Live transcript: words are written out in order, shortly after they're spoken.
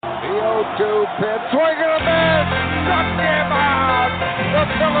0-2 pitch. Swing and a miss. Struck him out. The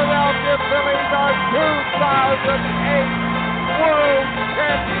Philadelphia Phillies are 2008 World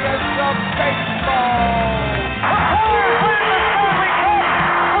Champions of Baseball.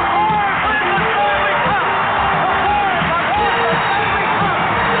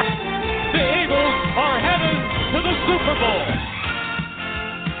 The Eagles are headed to the Super Bowl.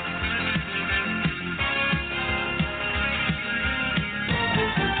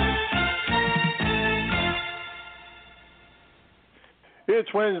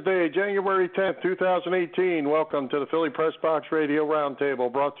 It's Wednesday, January 10th, 2018. Welcome to the Philly Pressbox Radio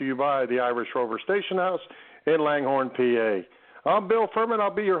Roundtable, brought to you by the Irish Rover Station House in Langhorne, PA. I'm Bill Furman. I'll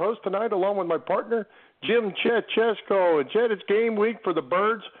be your host tonight, along with my partner, Jim Chet Chesko. And Chet, it's game week for the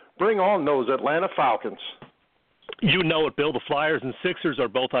Birds. Bring on those Atlanta Falcons. You know it, Bill. The Flyers and Sixers are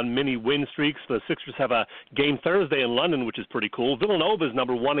both on mini win streaks. The Sixers have a game Thursday in London, which is pretty cool. Villanova is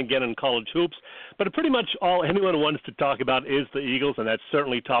number one again in college hoops. But pretty much all anyone wants to talk about is the Eagles, and that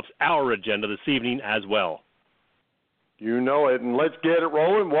certainly tops our agenda this evening as well. You know it, and let's get it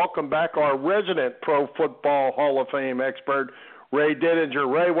rolling. Welcome back our resident Pro Football Hall of Fame expert, Ray Didinger.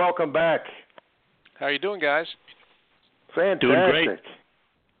 Ray, welcome back. How you doing, guys? Fantastic. Doing great.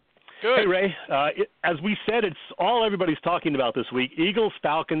 Good. Hey, Ray, as we said, it's all everybody's talking about this week.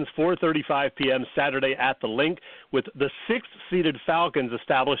 Eagles-Falcons, 4:35 p.m. Saturday at the Linc, with the sixth-seeded Falcons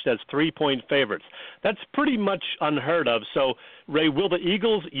established as 3-point favorites. That's pretty much unheard of. So, Ray, will the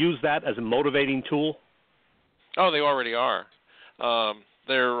Eagles use that as a motivating tool? Oh, they already are.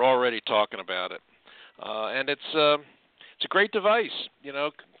 They're already talking about it. And it's a great device. You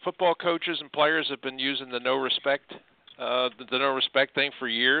know, football coaches and players have been using the no respect thing for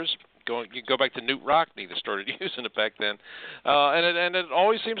years. You can go back to Newt Rockne that started using it back then, and it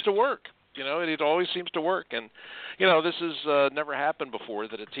always seems to work. You know, it always seems to work. And you know, this has never happened before,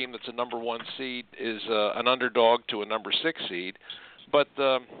 that a team that's a number one seed is an underdog to a number 6 seed. But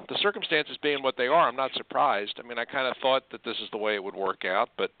the circumstances being what they are, I'm not surprised. I mean, I kind of thought that this is the way it would work out,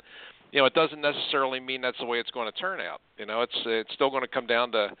 but you know, it doesn't necessarily mean that's the way it's going to turn out. You know, it's still going to come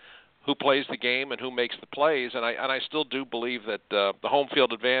down to who plays the game and who makes the plays, and I still do believe that the home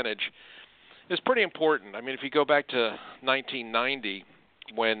field advantage is pretty important. I mean, if you go back to 1990,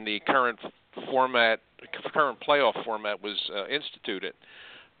 when the current playoff format was instituted,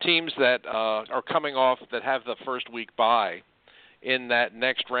 teams that are coming off, that have the first week bye in that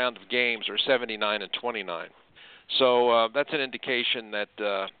next round of games, are 79-29. So that's an indication that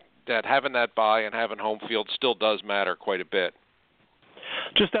having that bye and having home field still does matter quite a bit.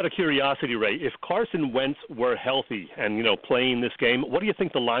 Just out of curiosity, Ray, if Carson Wentz were healthy and, you know, playing this game, what do you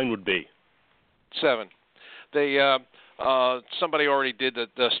think the line would be? 7. They somebody already did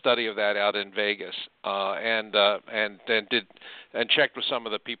the study of that out in Vegas, and checked with some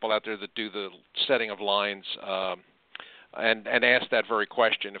of the people out there that do the setting of lines, and asked that very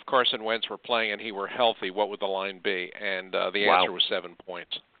question. If Carson Wentz were playing and he were healthy, what would the line be? And the answer was 7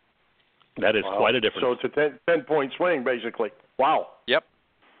 points. That is quite a difference. So it's a 10-point swing, basically. Wow. Yep.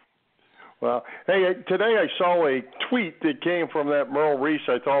 Well, hey, today I saw a tweet that came from that Merle Reese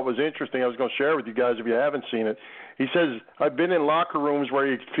I thought was interesting. I was going to share with you guys if you haven't seen it. He says, I've been in locker rooms where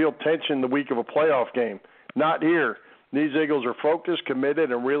you feel tension the week of a playoff game. Not here. These Eagles are focused,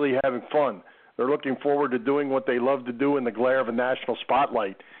 committed, and really having fun. They're looking forward to doing what they love to do in the glare of a national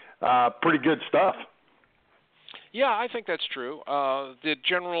spotlight. Pretty good stuff. Yeah, I think that's true. The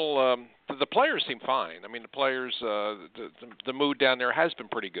general, the players seem fine. I mean, the players, the mood down there has been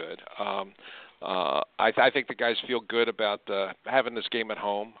pretty good. I think the guys feel good about having this game at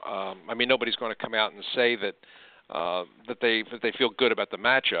home. I mean, nobody's going to come out and say that they feel good about the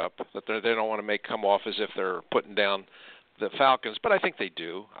matchup, that they don't want to come off as if they're putting down the Falcons, but I think they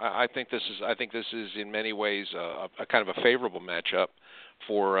do. I think this is in many ways a kind of a favorable matchup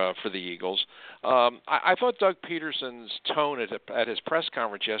for the Eagles. I thought Doug Peterson's tone at his press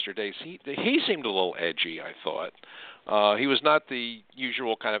conference yesterday, he seemed a little edgy, I thought. He was not the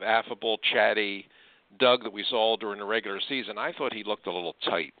usual kind of affable, chatty Doug that we saw during the regular season. I thought he looked a little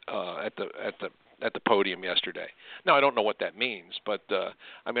tight at the podium yesterday. Now, I don't know what that means, but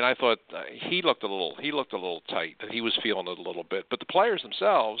I mean, I thought he looked a little tight, that he was feeling it a little bit. But the players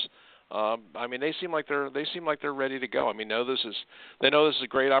themselves, I mean, they seem like they're ready to go. I mean, they know this is a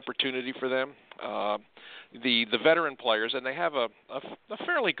great opportunity for them. The veteran players, and they have a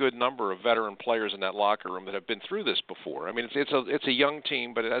fairly good number of veteran players in that locker room that have been through this before. I mean, it's a young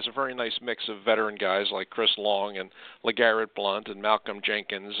team, but it has a very nice mix of veteran guys like Chris Long and LeGarrette Blount and Malcolm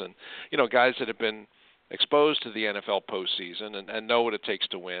Jenkins, and guys that have been exposed to the NFL postseason and know what it takes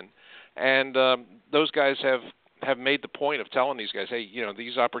to win. And those guys have have made the point of telling these guys, hey,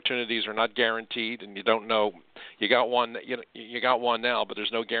 these opportunities are not guaranteed, and you don't know. You got one, you got one now, but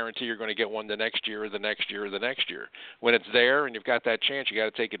there's no guarantee you're going to get one the next year or the next year or the next year. When it's there and you've got that chance, you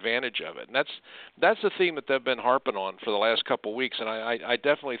got to take advantage of it. And that's the theme that they've been harping on for the last couple of weeks. And I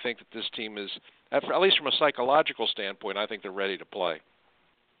definitely think that this team is, at least from a psychological standpoint, I think they're ready to play.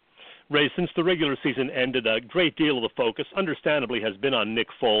 Ray, since the regular season ended, a great deal of the focus, understandably, has been on Nick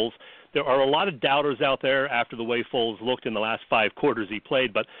Foles. There are a lot of doubters out there after the way Foles looked in the last 5 quarters he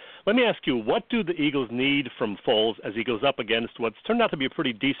played. But let me ask you, what do the Eagles need from Foles as he goes up against what's turned out to be a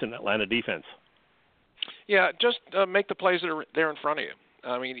pretty decent Atlanta defense? Yeah, just make the plays that are there in front of you.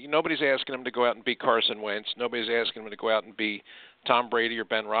 I mean, nobody's asking him to go out and beat Carson Wentz. Nobody's asking him to go out and beat Tom Brady or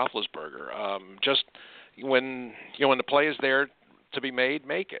Ben Roethlisberger. Just when the play is there to be made,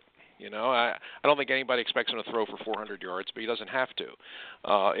 make it. I don't think anybody expects him to throw for 400 yards, but he doesn't have to.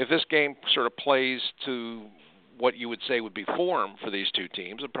 If this game sort of plays to what you would say would be form for these two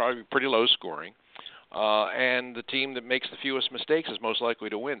teams, it'd probably be pretty low scoring. And the team that makes the fewest mistakes is most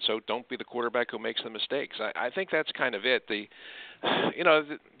likely to win. So don't be the quarterback who makes the mistakes. I think that's kind of it. The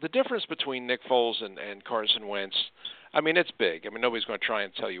difference between Nick Foles and Carson Wentz, I mean, it's big. I mean, nobody's going to try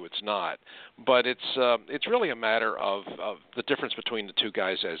and tell you it's not. But it's really a matter of the difference between the two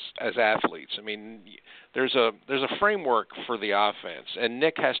guys as athletes. I mean, there's a framework for the offense, and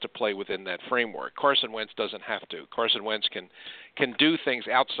Nick has to play within that framework. Carson Wentz doesn't have to. Carson Wentz can do things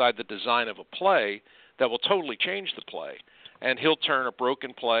outside the design of a play that will totally change the play. And he'll turn a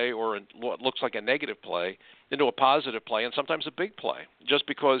broken play or what looks like a negative play into a positive play and sometimes a big play just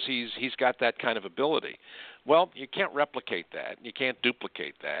because he's got that kind of ability. Well, you can't replicate that. You can't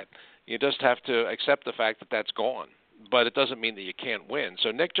duplicate that. You just have to accept the fact that that's gone. But it doesn't mean that you can't win.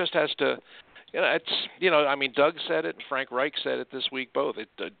 So Nick just has to, I mean, Doug said it and Frank Reich said it this week both.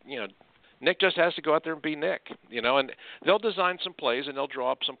 Nick just has to go out there and be Nick, and they'll design some plays and they'll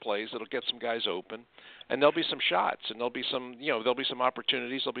draw up some plays that'll get some guys open, and there'll be some shots and there'll be some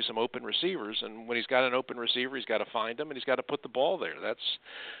opportunities, there'll be some open receivers, and when he's got an open receiver, he's got to find him and he's got to put the ball there. It's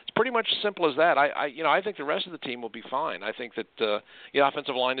pretty much as simple as that. I think the rest of the team will be fine. I think that the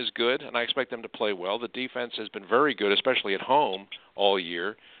offensive line is good, and I expect them to play well. The defense has been very good, especially at home all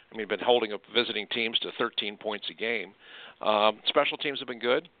year. I mean, been holding up visiting teams to 13 points a game. Special teams have been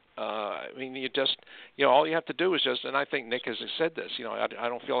good. I mean, all you have to do is and I think Nick has said this, I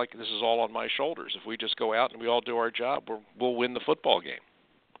don't feel like this is all on my shoulders. If we just go out and we all do our job, we'll win the football game.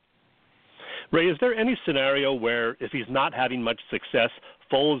 Ray, is there any scenario where if he's not having much success,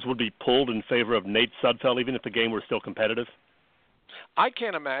 Foles would be pulled in favor of Nate Sudfeld, even if the game were still competitive? I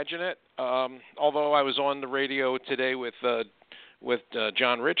can't imagine it, although I was on the radio today with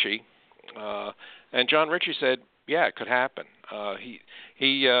John Ritchie, and John Ritchie said, yeah, it could happen.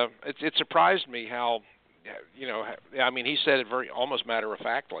 It surprised me how, I mean, he said it very almost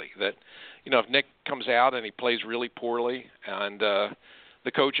matter-of-factly that, if Nick comes out and he plays really poorly and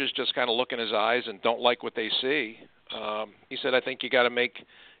the coaches just kind of look in his eyes and don't like what they see, he said, I think you got to make,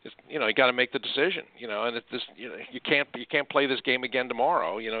 you got to make the decision, and you can't play this game again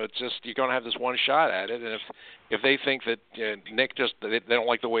tomorrow. It's just you're going to have this one shot at it, and if they think that Nick they don't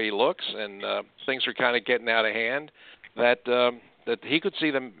like the way he looks and things are kind of getting out of hand, that he could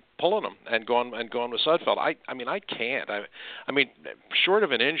see them pulling him and going with Sudfeld. I mean, I can't. I mean, short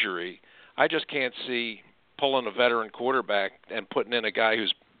of an injury, I just can't see pulling a veteran quarterback and putting in a guy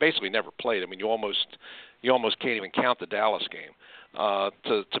who's basically never played. I mean, you almost can't even count the Dallas game.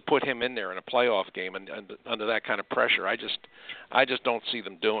 To put him in there in a playoff game and under that kind of pressure, I just don't see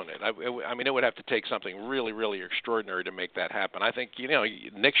them doing it. I mean, it would have to take something really, really extraordinary to make that happen. I think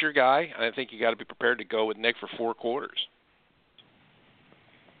Nick's your guy, and I think you got to be prepared to go with Nick for 4 quarters.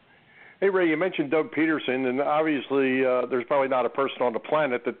 Hey, Ray, you mentioned Doug Peterson, and obviously there's probably not a person on the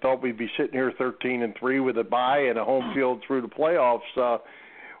planet that thought we'd be sitting here 13-3 with a bye and a home field through the playoffs.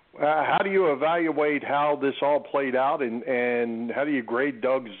 How do you evaluate how this all played out, and how do you grade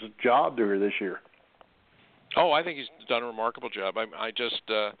Doug's job here this year? Oh, I think he's done a remarkable job. I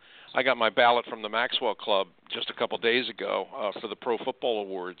got my ballot from the Maxwell Club just a couple days ago for the Pro Football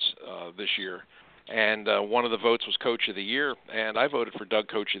Awards this year, and one of the votes was Coach of the Year, and I voted for Doug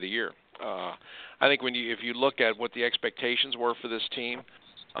Coach of the Year. I think if you look at what the expectations were for this team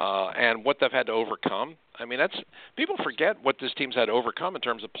and what they've had to overcome, I mean, people forget what this team's had to overcome in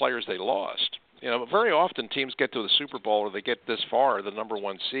terms of players they lost. Very often teams get to the Super Bowl or they get this far, the number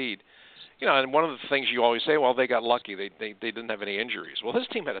 1 seed. And one of the things you always say, well, they got lucky. They didn't have any injuries. Well, this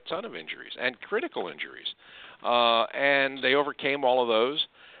team had a ton of injuries and critical injuries, and they overcame all of those.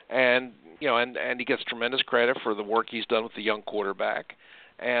 And and he gets tremendous credit for the work he's done with the young quarterback.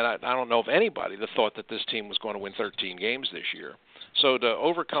 And I don't know of anybody that thought that this team was going to win 13 games this year. So to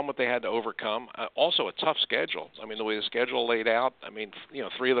overcome what they had to overcome, also a tough schedule. I mean, the way the schedule laid out, I mean,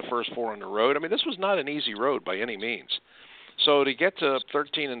 3 of the first 4 on the road. I mean, this was not an easy road by any means. So to get to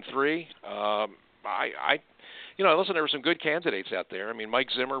 13-3, listen, there were some good candidates out there. I mean, Mike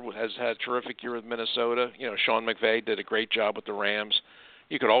Zimmer has had a terrific year with Minnesota. Sean McVay did a great job with the Rams.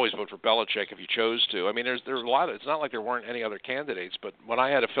 You could always vote for Belichick if you chose to. I mean, there's a lot of. It's not like there weren't any other candidates, but when I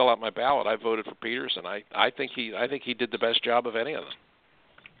had to fill out my ballot, I voted for Peterson. I think he did the best job of any of them.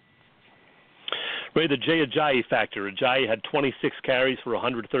 Ray, the Jay Ajayi factor. Ajayi had 26 carries for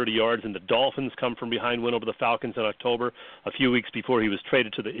 130 yards, and the Dolphins come from behind win over the Falcons in October, a few weeks before he was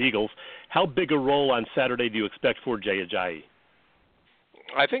traded to the Eagles. How big a role on Saturday do you expect for Jay Ajayi?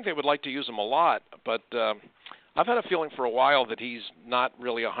 I think they would like to use him a lot, but I've had a feeling for a while that he's not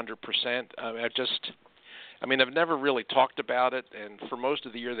really 100%. I've never really talked about it, and for most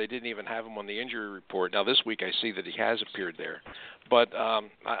of the year they didn't even have him on the injury report. Now this week I see that he has appeared there, but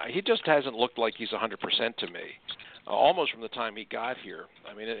he just hasn't looked like he's 100% to me, almost from the time he got here.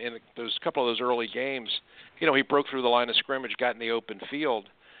 I mean, in those couple of those early games, he broke through the line of scrimmage, got in the open field,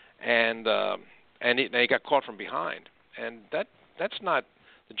 and he got caught from behind, and that's not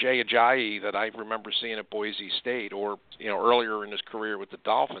the Jay Ajayi that I remember seeing at Boise State or earlier in his career with the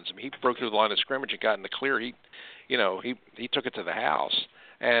Dolphins. I mean, he broke through the line of scrimmage and got in the clear. He took it to the house,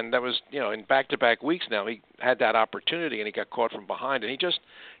 and that was in back-to-back weeks now he had that opportunity and he got caught from behind, and he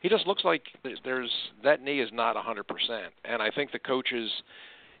just looks like that knee is not 100%. And I think the coaches,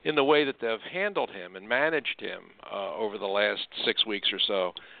 in the way that they've handled him and managed him over the last 6 weeks or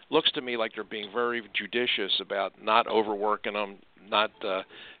so, looks to me like they're being very judicious about not overworking him, not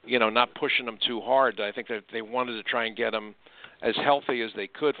pushing him too hard. I think that they wanted to try and get him as healthy as they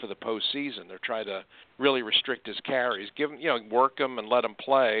could for the postseason. They're trying to really restrict his carries, work him and let him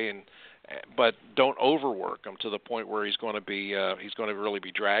play, but don't overwork him to the point where he's going to really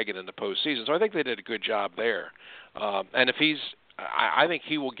be dragging in the postseason. So I think they did a good job there. And if I think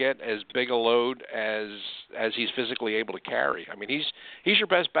he will get as big a load as he's physically able to carry. I mean, he's your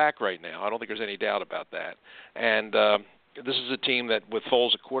best back right now. I don't think there's any doubt about that. And this is a team that, with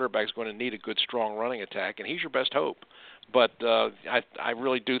Foles at quarterback, is going to need a good, strong running attack, and he's your best hope. But I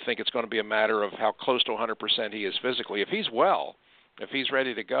really do think it's going to be a matter of how close to 100% he is physically. If he's well, if he's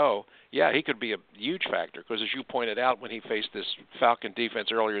ready to go, yeah, he could be a huge factor because, as you pointed out, when he faced this Falcon defense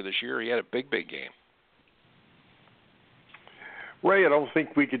earlier this year, he had a big game. Ray, I don't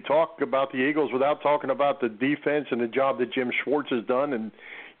think we could talk about the Eagles without talking about the defense and the job that Jim Schwartz has done. And,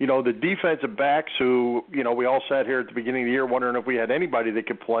 the defensive backs who, we all sat here at the beginning of the year wondering if we had anybody that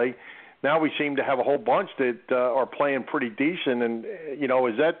could play. Now we seem to have a whole bunch that are playing pretty decent. And,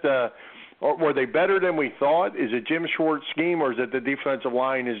 is that or were they better than we thought? Is it Jim Schwartz's scheme, or is it the defensive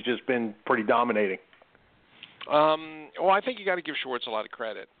line has just been pretty dominating? Well, I think you got to give Schwartz a lot of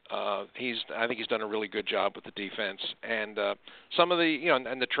credit. I think he's done a really good job with the defense, and some of the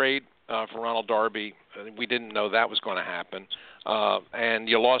and the trade for Ronald Darby, we didn't know that was going to happen, and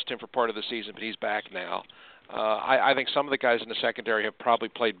you lost him for part of the season, but he's back now. I think some of the guys in the secondary have probably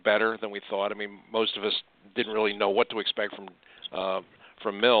played better than we thought. I mean, most of us didn't really know what to expect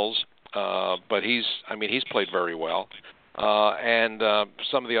from Mills, but he's played very well. And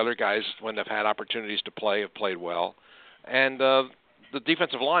some of the other guys, when they've had opportunities to play, have played well. And the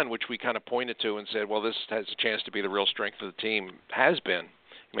defensive line, which we kind of pointed to and said, well, this has a chance to be the real strength of the team, has been.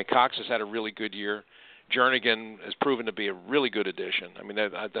 I mean, Cox has had a really good year. Jernigan has proven to be a really good addition. I mean,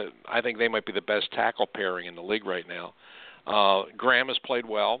 I think they might be the best tackle pairing in the league right now. Graham has played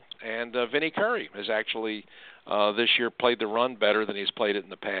well, and Vinny Curry has actually this year played the run better than he's played it in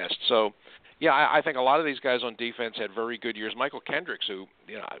the past. So, yeah, I think a lot of these guys on defense had very good years. Michael Kendricks, who,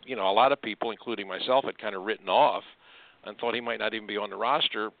 a lot of people, including myself, had kind of written off and thought he might not even be on the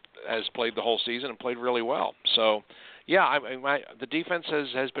roster, has played the whole season and played really well. So, yeah, the defense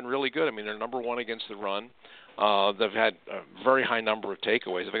has been really good. I mean, they're number one against the run. They've had a very high number of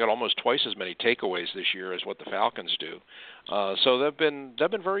takeaways. They've got almost twice as many takeaways this year as what the Falcons do. So they've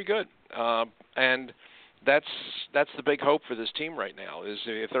been very good. And that's the big hope for this team right now, is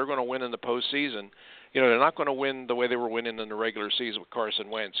if they're going to win in the postseason, they're not going to win the way they were winning in the regular season with Carson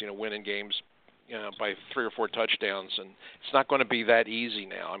Wentz, winning games by 3 or 4 touchdowns, and it's not going to be that easy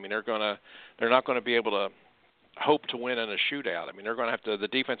now. I mean, they're not going to be able to hope to win in a shootout. I mean, they're going to have to. The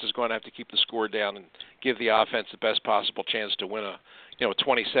defense is going to have to keep the score down and give the offense the best possible chance to win a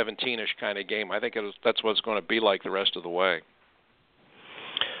 2017-ish kind of game. I think that's what it's going to be like the rest of the way.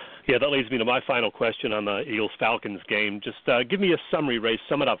 Yeah, that leads me to my final question on the Eagles-Falcons game. Just give me a summary, Ray.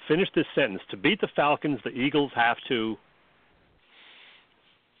 Sum it up. Finish this sentence. To beat the Falcons, the Eagles have to...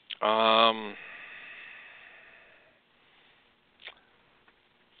 I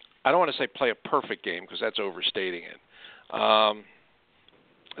don't want to say play a perfect game because that's overstating it.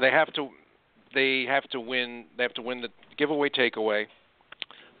 They have to win. They have to win the giveaway takeaway.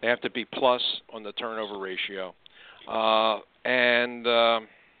 They have to be plus on the turnover ratio, and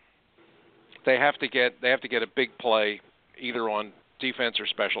they have to get a big play either on defense or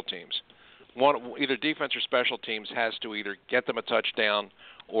special teams. Either defense or special teams has to either get them a touchdown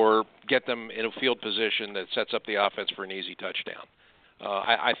or get them in a field position that sets up the offense for an easy touchdown.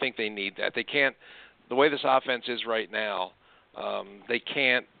 I think they need that. They can't. The way this offense is right now, they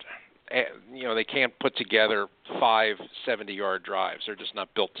can't. They can't put together 5 70-yard drives. They're just not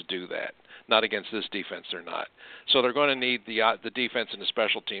built to do that. Not against this defense, they're not. So they're going to need the defense and the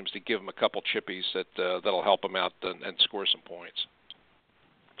special teams to give them a couple chippies that'll help them out and score some points.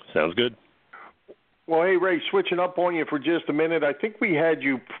 Sounds good. Well, hey, Ray, switching up on you for just a minute. I think we had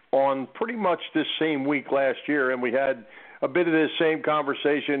you on pretty much this same week last year, and we had a bit of this same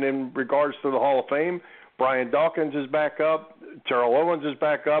conversation in regards to the Hall of Fame. Brian Dawkins is back up, Terrell Owens is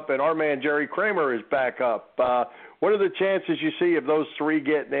back up, and our man Jerry Kramer is back up. What are the chances you see of those three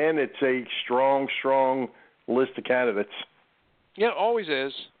getting in? It's a strong, strong list of candidates. Yeah, it always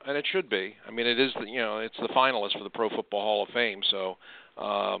is, and it should be. I mean, it is. It's the finalists for the Pro Football Hall of Fame, so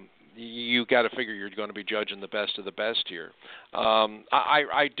you got to figure you're going to be judging the best of the best here.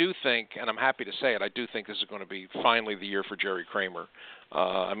 I do think, and I'm happy to say it, I do think this is going to be finally the year for Jerry Kramer.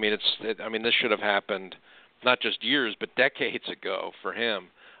 This should have happened not just years but decades ago for him.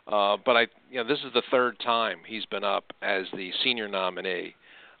 But this is the third time he's been up as the senior nominee,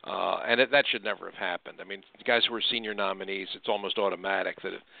 and that should never have happened. I mean, the guys who are senior nominees, it's almost automatic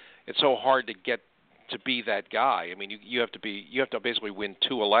that it's so hard to get to be that guy. I mean, you have to basically win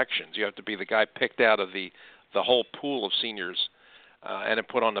 2 elections. You have to be the guy picked out of the whole pool of seniors and then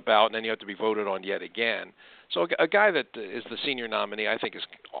put on the ballot, and then you have to be voted on yet again. So a guy that is the senior nominee, I think, is,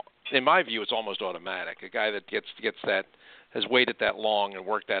 in my view, it's almost automatic. A guy that gets that, has waited that long and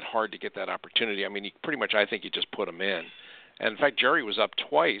worked that hard to get that opportunity. I mean, I think you just put him in. And in fact, Jerry was up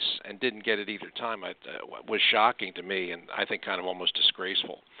twice and didn't get it either time. Was shocking to me, and I think kind of almost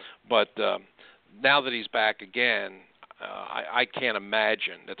disgraceful. But now that he's back again, I can't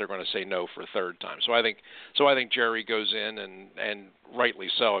imagine that they're going to say no for a third time. So I think Jerry goes in, and rightly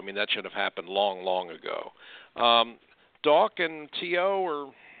so. I mean, that should have happened long, long ago. Doc and T.O.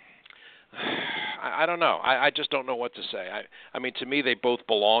 are, I don't know. I just don't know what to say. I mean, to me, they both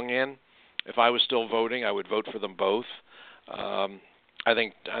belong in. If I was still voting, I would vote for them both. I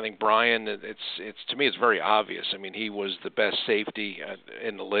think Brian, it's to me, it's very obvious. I mean, he was the best safety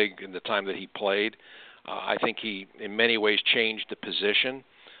in the league in the time that he played. I think he, in many ways, changed the position.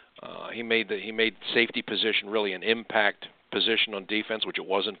 He made safety position really an impact position on defense, which it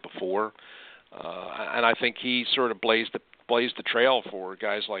wasn't before. And I think he sort of blazed the trail for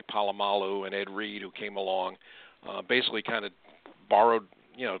guys like Polamalu and Ed Reed, who came along, basically kind of borrowed,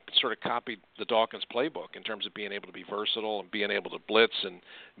 sort of copied the Dawkins playbook in terms of being able to be versatile and being able to blitz and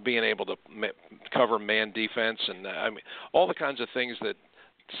being able to cover man defense and all the kinds of things that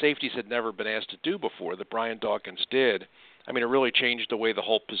safeties had never been asked to do before that Brian Dawkins did. I mean, it really changed the way the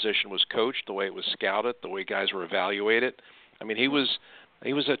whole position was coached, the way it was scouted, the way guys were evaluated. I mean, he was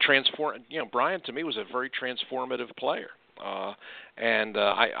a Brian, to me, was a very transformative player. And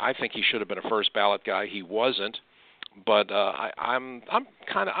I think he should have been a first ballot guy. He wasn't. But I'm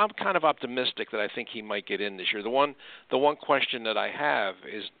kind of optimistic that I think he might get in this year. The one question that I have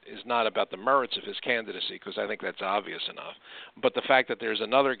is not about the merits of his candidacy, because I think that's obvious enough, but the fact that there's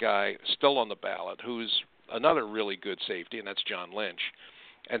another guy still on the ballot who's another really good safety, and that's John Linc.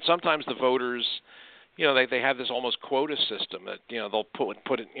 And sometimes the voters, they have this almost quota system that they'll put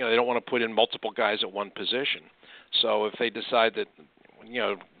it, they don't want to put in multiple guys at one position. So if they decide that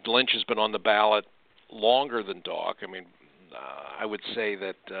Linc has been on the ballot longer than Doc. I mean, I would say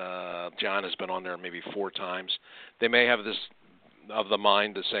that John has been on there maybe 4 times. They may have this of the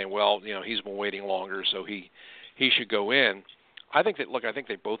mind to say, well, he's been waiting longer, so he should go in. I think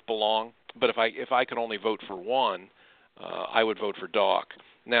they both belong. But if I could only vote for one, I would vote for Doc.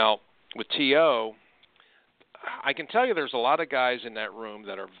 Now with T.O., I can tell you there's a lot of guys in that room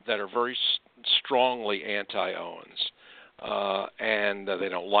that are very strongly anti-Owens, and they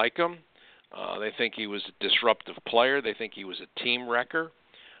don't like him. They think he was a disruptive player. They think he was a team wrecker,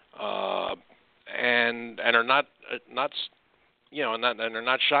 and are not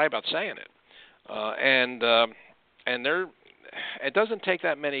shy about saying it. And it doesn't take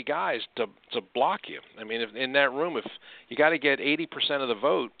that many guys to block you. I mean, if, in that room, if you got to get 80% of the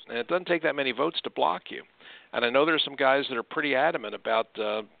vote, and it doesn't take that many votes to block you. And I know there's some guys that are pretty adamant about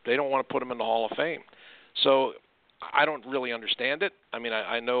they don't want to put him in the Hall of Fame. So I don't really understand it. I mean,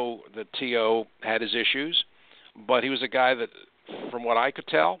 I know that T.O. had his issues, but he was a guy that, from what I could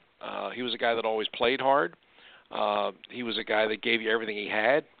tell, he was a guy that always played hard. He was a guy that gave you everything he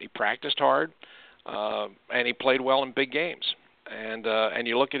had. He practiced hard, and he played well in big games. And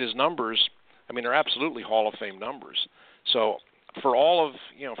you look at his numbers. I mean, they're absolutely Hall of Fame numbers. So for all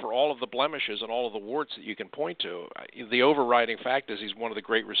of the blemishes and all of the warts that you can point to, the overriding fact is he's one of the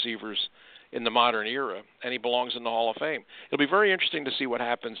great receivers in the modern era, and he belongs in the Hall of Fame. It'll be very interesting to see what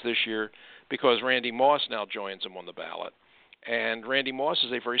happens this year because Randy Moss now joins him on the ballot. And Randy Moss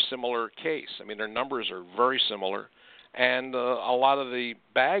is a very similar case. I mean, their numbers are very similar, and a lot of the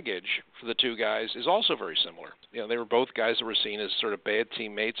baggage for the two guys is also very similar. You know, they were both guys that were seen as sort of bad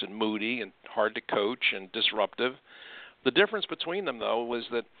teammates and moody and hard to coach and disruptive. The difference between them, though, was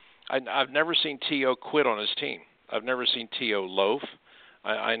that I've never seen T.O. quit on his team. I've never seen T.O. loaf.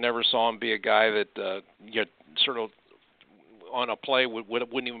 I never saw him be a guy that sort of on a play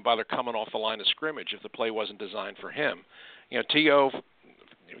wouldn't even bother coming off the line of scrimmage if the play wasn't designed for him. You know, T.O.,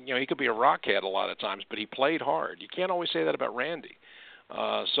 he could be a rockhead a lot of times, but he played hard. You can't always say that about Randy.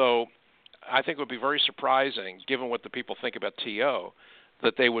 So I think it would be very surprising, given what the people think about T.O.,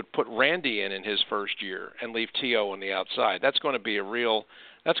 that they would put Randy in his first year and leave T.O. on the outside. That's going to be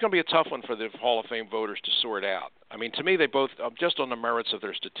a tough one for the Hall of Fame voters to sort out. I mean, to me, they both, just on the merits of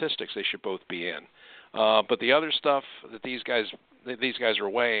their statistics, they should both be in. But the other stuff that these guys are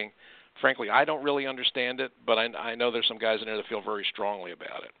weighing, frankly, I don't really understand it, but I know there's some guys in there that feel very strongly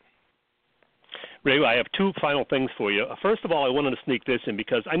about it. Ray, I have two final things for you. First of all, I wanted to sneak this in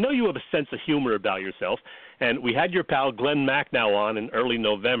because I know you have a sense of humor about yourself, and we had your pal Glenn Macnow on in early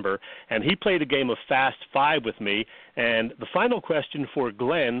November, and he played a game of Fast Five with me, and the final question for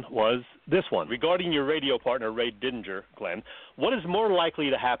Glenn was this one. Regarding your radio partner, Ray Didinger, Glenn, what is more likely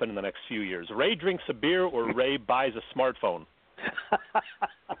to happen in the next few years? Ray drinks a beer or Ray buys a smartphone?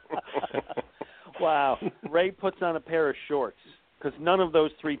 Wow. Ray puts on a pair of shorts because none of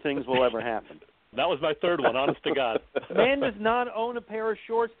those three things will ever happen. That was my third one, honest to God. Man does not own a pair of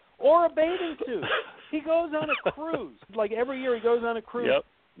shorts or a bathing suit. He goes on a cruise. Like every year he goes on a cruise. Yep.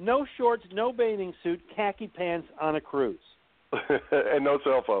 No shorts, no bathing suit, khaki pants on a cruise. And no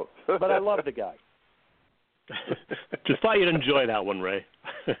cell phone. But I love the guy. Just thought you'd enjoy that one, Ray.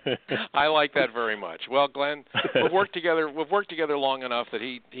 I like that very much. Well, Glenn, we've worked together long enough that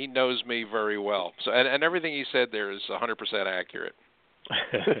he knows me very well. So and everything he said there is 100% accurate.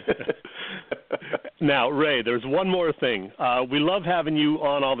 Now, Ray, there's one more thing. We love having you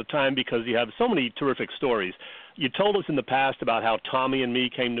on all the time because you have so many terrific stories. You told us in the past about how Tommy and me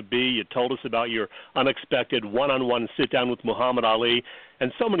came to be. You told us about your unexpected one-on-one sit-down with Muhammad Ali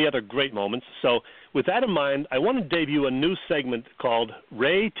and so many other great moments. So with that in mind, I want to debut a new segment called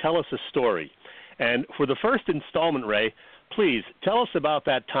Ray, Tell Us a Story. And for the first installment, Ray, please tell us about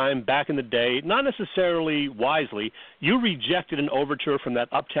that time back in the day, not necessarily wisely. You rejected an overture from that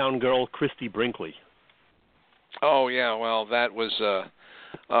uptown girl, Christy Brinkley. Oh, yeah, well, that was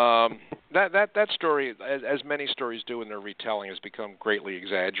that story, as many stories do in their retelling, has become greatly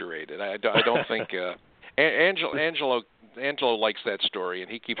exaggerated. I don't think Angelo likes that story, and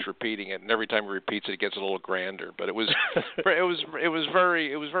he keeps repeating it. And every time he repeats it, it gets a little grander. But it was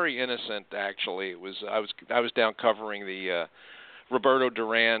very innocent. Actually, I was down covering the Roberto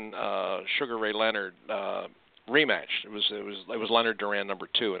Duran Sugar Ray Leonard rematch. It was Leonard Duran number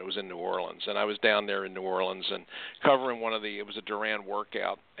 2, and it was in New Orleans. And I was down there in New Orleans and covering it was a Duran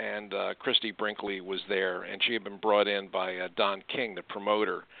workout, and Christy Brinkley was there, and she had been brought in by Don King, the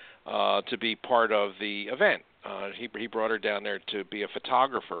promoter, to be part of the event. He brought her down there to be a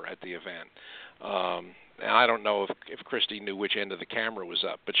photographer at the event. And I don't know if Christy knew which end of the camera was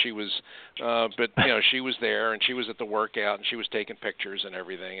up, but she was, she was there, and she was at the workout, and she was taking pictures and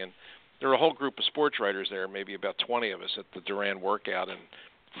everything. And there were a whole group of sports writers there, maybe about 20 of us at the Duran workout, and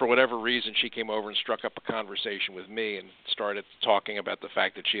for whatever reason, she came over and struck up a conversation with me and started talking about the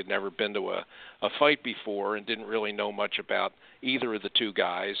fact that she had never been to a fight before and didn't really know much about either of the two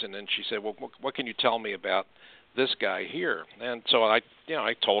guys. And then she said, well, what can you tell me about this guy here? And so I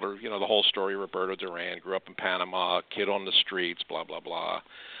told her, the whole story. Roberto Duran grew up in Panama, kid on the streets, blah, blah, blah.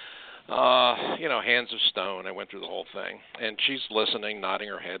 Hands of stone. I went through the whole thing. And she's listening, nodding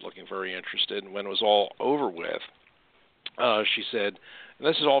her head, looking very interested. And when it was all over with, she said, and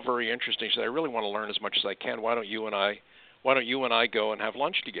this is all very interesting. She said, I really want to learn as much as I can. Why don't you and I go and have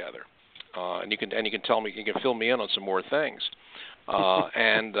lunch together? and you can tell me, you can fill me in on some more things.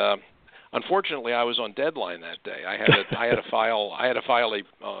 And unfortunately, I was on deadline that day. I had to file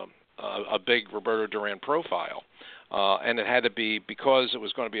a big Roberto Duran profile, and it had to be, because it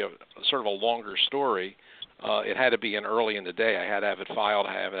was going to be a sort of a longer story. It had to be in early in the day. I had to have it filed,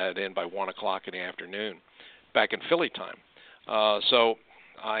 have it in by 1 o'clock in the afternoon, back in Philly time. So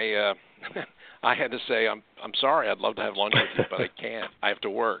I had to say, I'm sorry. I'd love to have lunch with you, but I can't. I have to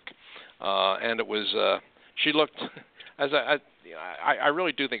work. And it was. She looked as I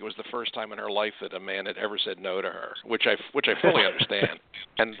really do think it was the first time in her life that a man had ever said no to her, which I fully understand.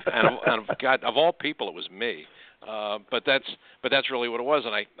 And God, of all people, it was me. But that's really what it was.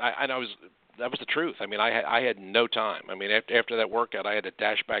 And that was the truth. I mean, I had no time. I mean, after that workout, I had to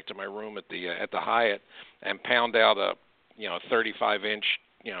dash back to my room at the Hyatt and pound out a 35-inch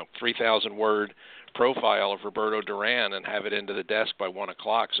 3,000-word profile of Roberto Duran and have it into the desk by 1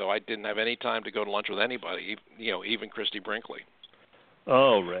 o'clock. So I didn't have any time to go to lunch with anybody, even Christy Brinkley.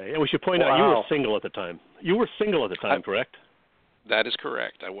 Oh, Ray. And we should point out you were single at the time. You were single at the time, correct? That is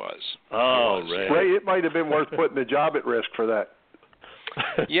correct. I was. Oh, Ray. Ray, it might have been worth putting the job at risk for that.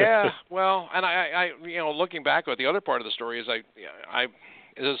 Yeah, well, and I looking back at the other part of the story is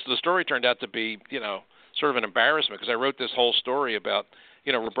the story turned out to be, sort of an embarrassment, because I wrote this whole story about,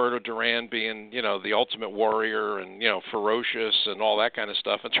 Roberto Duran being, the ultimate warrior and, ferocious and all that kind of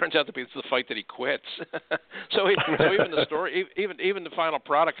stuff. It turns out to be the fight that he quits. so even the story, even the final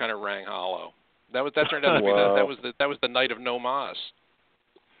product kind of rang hollow. That turned out to be that was the night of no mas.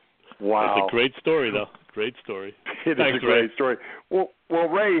 Wow, that's a great story, though. Great story. It is a great story. Well,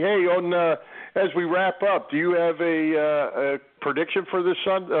 Ray, hey, as we wrap up, do you have a prediction for this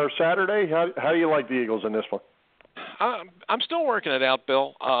Saturday? How do you like the Eagles in this one? I'm still working it out,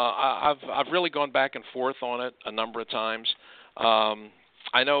 Bill. I've really gone back and forth on it a number of times.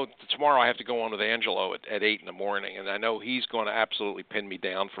 I know tomorrow I have to go on with Angelo at 8 in the morning, and I know he's going to absolutely pin me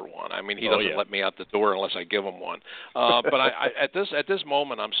down for one. I mean, he doesn't let me out the door unless I give him one. But at this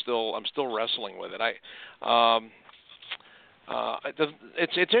moment, I'm still wrestling with it.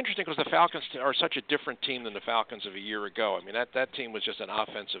 It's interesting because the Falcons are such a different team than the Falcons of a year ago. I mean, that team was just an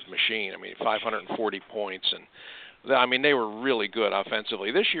offensive machine. I mean, 540 points, and they were really good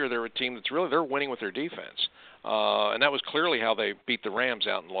offensively. This year, they're a team they're winning with their defense. And that was clearly how they beat the Rams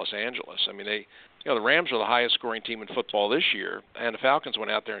out in Los Angeles. I mean, the Rams are the highest scoring team in football this year, and the Falcons went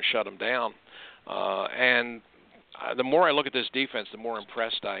out there and shut them down. And the more I look at this defense, the more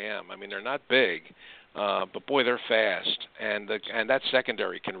impressed I am. I mean, they're not big, but boy, they're fast, and that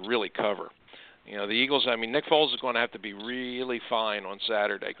secondary can really cover. The Eagles, Nick Foles is going to have to be really fine on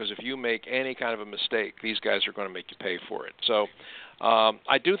Saturday, because if you make any kind of a mistake, these guys are going to make you pay for it. So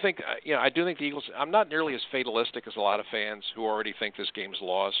I do think the Eagles, I'm not nearly as fatalistic as a lot of fans who already think this game's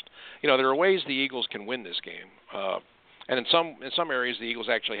lost. There are ways the Eagles can win this game. And in some areas, the Eagles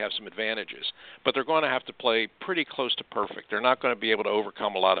actually have some advantages. But they're going to have to play pretty close to perfect. They're not going to be able to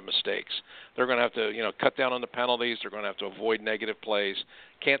overcome a lot of mistakes. They're going to have to, cut down on the penalties. They're going to have to avoid negative plays.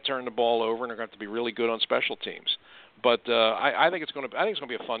 Can't turn the ball over, and they're going to have to be really good on special teams. But I think it's going to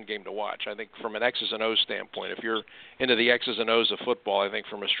be a fun game to watch. I think from an X's and O's standpoint, if you're into the X's and O's of football, I think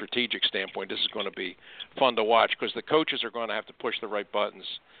from a strategic standpoint, this is going to be fun to watch, because the coaches are going to have to push the right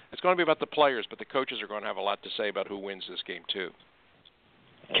buttons. It's going to be about the players, but the coaches are going to have a lot to say about who wins this game too.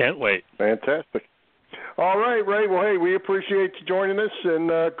 Can't wait. Fantastic. All right, Ray. Well, hey, we appreciate you joining us, and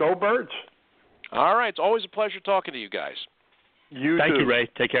go Birds. All right. It's always a pleasure talking to you guys. Thank you, Ray.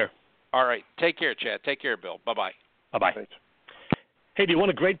 Take care. All right. Take care, Chad. Take care, Bill. Bye-bye. Bye-bye. Thanks. Hey, do you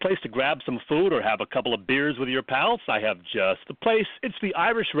want a great place to grab some food or have a couple of beers with your pals? I have just the place. It's the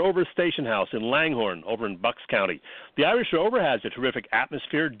Irish Rover Station House in Langhorne over in Bucks County. The Irish Rover has a terrific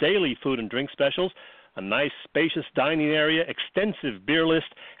atmosphere, daily food and drink specials, a nice, spacious dining area, extensive beer list,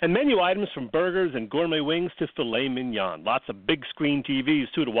 and menu items from burgers and gourmet wings to filet mignon. Lots of big screen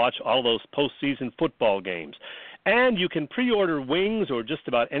TVs, too, to watch all those postseason football games. And you can pre-order wings or just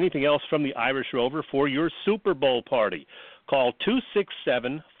about anything else from the Irish Rover for your Super Bowl party. Call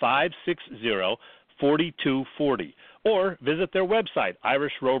 267-560-4240 or visit their website,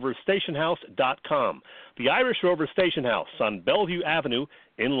 irishroverstationhouse.com. The Irish Rover Station House on Bellevue Avenue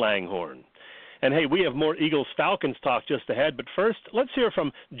in Langhorne. And, hey, we have more Eagles-Falcons talk just ahead, but first, let's hear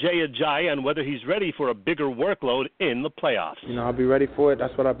from Jay Ajayi on whether he's ready for a bigger workload in the playoffs. I'll be ready for it.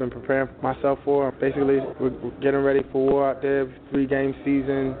 That's what I've been preparing myself for. Basically, we're getting ready for war out there, 3-game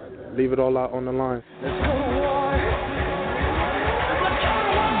season, leave it all out on the line.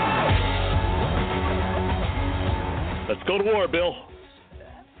 Let's go to war, Bill.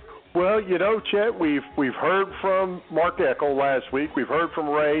 Well, Chet, we've heard from Mark Eckel last week. We've heard from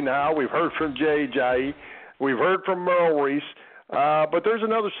Ray now. We've heard from Jay Jai. We've heard from Merle Reese. But there's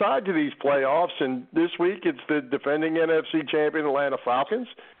another side to these playoffs, and this week it's the defending NFC champion Atlanta Falcons.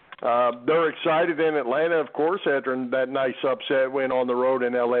 They're excited in Atlanta, of course, after that nice upset win on the road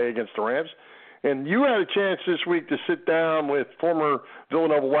in L.A. against the Rams. And you had a chance this week to sit down with former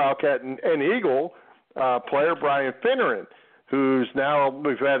Villanova Wildcat and Eagle player Brian Finneran, who's now,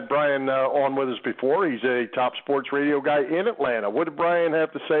 we've had Brian on with us before. He's a top sports radio guy in Atlanta. What did Brian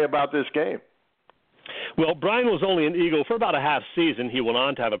have to say about this game? Well, Brian was only an Eagle for about a half season. He went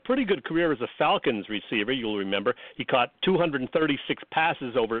on to have a pretty good career as a Falcons receiver. You'll remember he caught 236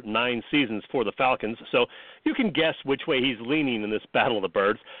 passes over 9 seasons for the Falcons. So you can guess which way he's leaning in this Battle of the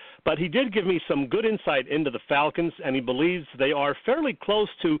Birds. But he did give me some good insight into the Falcons, and he believes they are fairly close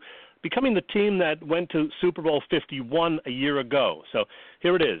to becoming the team that went to Super Bowl 51 a year ago. So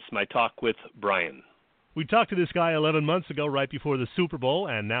here it is, my talk with Brian. We talked to this guy 11 months ago, right before the Super Bowl,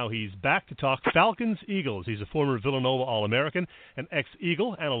 and now he's back to talk Falcons-Eagles. He's a former Villanova All-American, an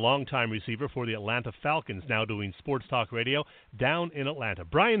ex-Eagle, and a longtime receiver for the Atlanta Falcons, now doing sports talk radio down in Atlanta.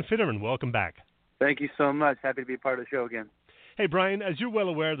 Brian Finneran, welcome back. Thank you so much. Happy to be part of the show again. Hey, Brian, as you're well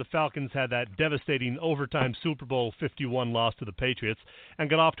aware, the Falcons had that devastating overtime Super Bowl 51 loss to the Patriots and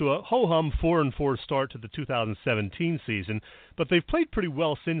got off to a ho-hum 4-4 start to the 2017 season, but they've played pretty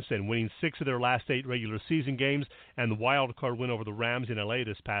well since then, winning 6 of their last 8 regular season games and the wild card win over the Rams in L.A.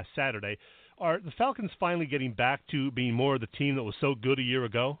 this past Saturday. Are the Falcons finally getting back to being more of the team that was so good a year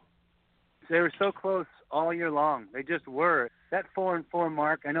ago? They were so close all year long. They just were. That 4-4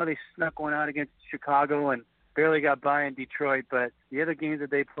 mark, I know they snuck one out against Chicago and barely got by in Detroit, but the other games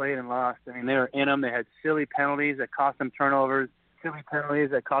that they played and lost, I mean, they were in them. They had silly penalties that cost them turnovers, silly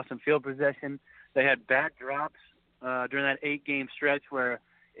penalties that cost them field possession. They had bad drops during that 8-game stretch where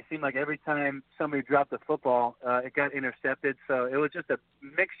it seemed like every time somebody dropped the football, it got intercepted. So it was just a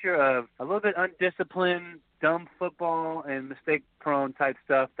mixture of a little bit undisciplined, dumb football and mistake-prone type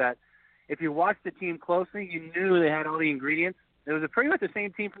stuff that if you watched the team closely, you knew they had all the ingredients. It was pretty much the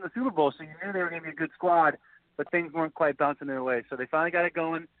same team from the Super Bowl, so you knew they were going to be a good squad, but things weren't quite bouncing their way. So they finally got it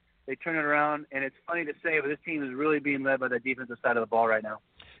going. They turned it around, and it's funny to say, but this team is really being led by the defensive side of the ball right now.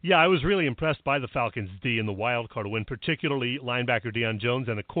 Yeah, I was really impressed by the Falcons' D in the wild card win, particularly linebacker Deion Jones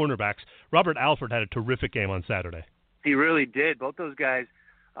and the cornerbacks. Robert Alford had a terrific game on Saturday. He really did. Both those guys,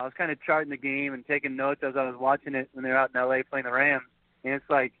 I was kind of charting the game and taking notes as I was watching it when they were out in L.A. playing the Rams. And it's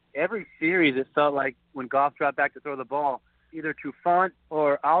like every series it felt like when Goff dropped back to throw the ball, either Trufant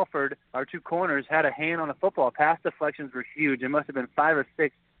or Alford, our two corners, had a hand on the football. Pass deflections were huge. There must have been 5 or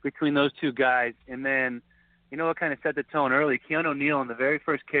 6 between those two guys. And then, you know what kind of set the tone early? Keanu O'Neal on the very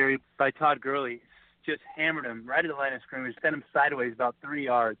first carry by Todd Gurley just hammered him right at the line of scrimmage, sent him sideways about 3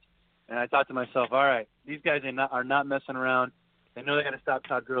 yards. And I thought to myself, all right, these guys are not messing around. They know they got to stop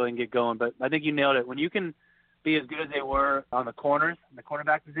Todd Gurley and get going. But I think you nailed it. When you can be as good as they were on the corners, in the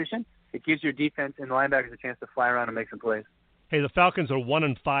cornerback position, it gives your defense and linebackers a chance to fly around and make some plays. Hey, the Falcons are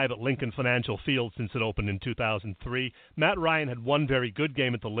 1-5 at Lincoln Financial Field since it opened in 2003. Matt Ryan had one very good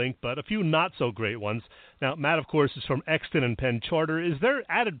game at the Linc, but a few not-so-great ones. Now, Matt, of course, is from Exton and Penn Charter. Is there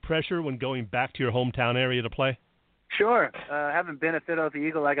added pressure when going back to your hometown area to play? Sure. Having been a Philadelphia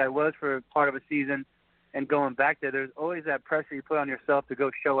Eagle like I was for part of a season and going back there, there's always that pressure you put on yourself to go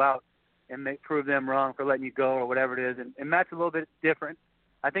show out and prove them wrong for letting you go or whatever it is. And Matt's a little bit different.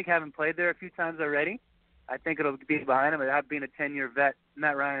 I think having played there a few times already, I think it'll be behind him. Being a 10-year vet,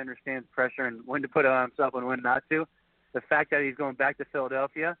 Matt Ryan understands pressure and when to put it on himself and when not to. The fact that he's going back to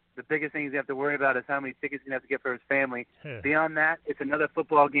Philadelphia, the biggest thing he's have to worry about is how many tickets he's going to have to get for his family. Beyond that, it's another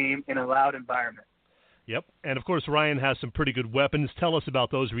football game in a loud environment. Yep, and of course Ryan has some pretty good weapons. Tell us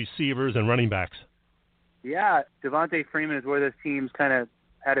about those receivers and running backs. Yeah, Devontae Freeman is where this team's kind of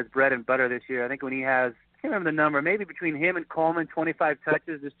had his bread and butter this year. I think when he has, I can't remember the number, maybe between him and Coleman, 25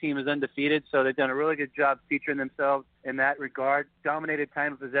 touches, this team is undefeated. So they've done a really good job featuring themselves in that regard. Dominated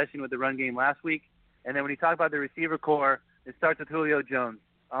time of possession with the run game last week. And then when you talk about the receiver core, it starts with Julio Jones.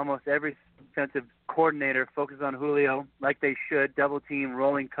 Almost every defensive coordinator focuses on Julio like they should. Double team,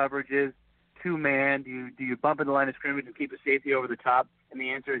 rolling coverages, 2-man. Do you bump in the line of scrimmage and keep a safety over the top? And the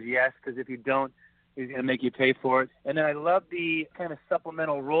answer is yes, because if you don't, he's going to make you pay for it. And then I love the kind of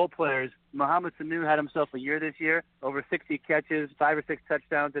supplemental role players. Mohamed Sanu had himself a year this year, over 60 catches, 5 or 6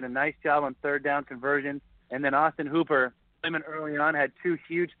 touchdowns, and a nice job on third down conversion. And then Austin Hooper, early on, had 2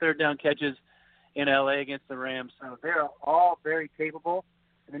 huge third down catches in L.A. against the Rams. So they're all very capable.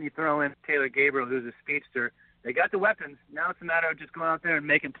 And then you throw in Taylor Gabriel, who's a speedster. they got the weapons. Now it's a matter of just going out there and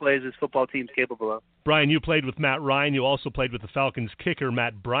making plays this football team's capable of. Brian, you played with Matt Ryan. You also played with the Falcons kicker,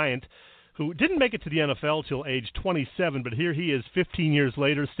 Matt Bryant, who didn't make it to the NFL till age 27, but here he is 15 years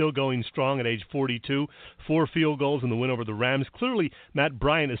later, still going strong at age 42, 4 field goals in the win over the Rams. Clearly, Matt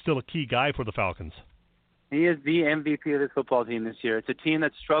Bryant is still a key guy for the Falcons. He is the MVP of this football team this year. It's a team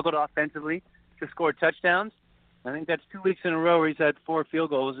that struggled offensively to score touchdowns. I think that's 2 weeks in a row where he's had 4 field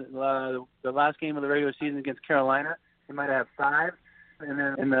goals. The last game of the regular season against Carolina, he might have 5. And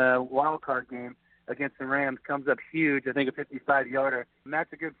then in the wild card game against the Rams, comes up huge, I think a 55-yarder. Matt's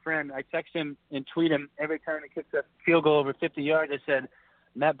a good friend. I text him and tweet him every time he kicks a field goal over 50 yards. I said,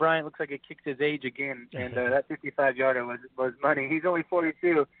 Matt Bryant looks like he kicked his age again, and that 55-yarder was money. He's only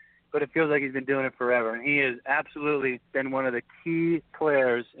 42, but it feels like he's been doing it forever. And he has absolutely been one of the key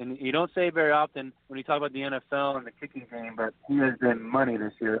players. And you don't say it very often when you talk about the NFL and the kicking game, but he has been money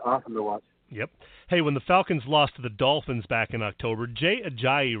this year. Awesome to watch. Yep. Hey, when the Falcons lost to the Dolphins back in October, Jay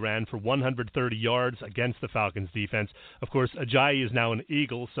Ajayi ran for 130 yards against the Falcons defense. Of course, Ajayi is now an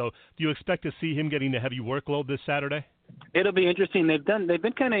Eagle, so do you expect to see him getting a heavy workload this Saturday? It'll be interesting. They've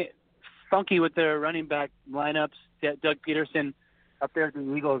been kind of funky with their running back lineups. Doug Peterson up there at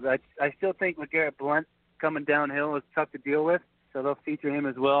the Eagles. I still think with Garrett Blunt coming downhill is tough to deal with, so they'll feature him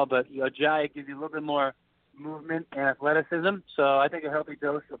as well. But Ajayi gives you a little bit more movement and athleticism, so I think a healthy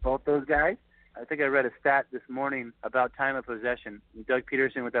dose of both those guys. I think I read a stat this morning about time of possession. Doug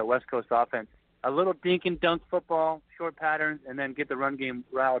Peterson with that West Coast offense. A little dink and dunk football, short patterns, and then get the run game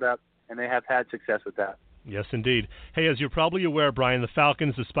riled up, and they have had success with that. Yes, indeed. Hey, as you're probably aware, Brian, the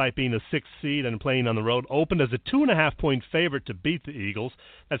Falcons, despite being a 6th seed and playing on the road, opened as a 2.5-point favorite to beat the Eagles.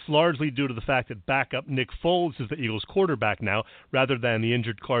 That's largely due to the fact that backup Nick Foles is the Eagles' quarterback now, rather than the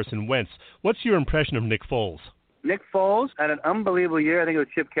injured Carson Wentz. What's your impression of Nick Foles? Nick Foles had an unbelievable year. I think it was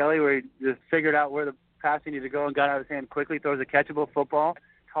Chip Kelly where he just figured out where the passing needed to go and got out of his hand quickly, throws a catchable football.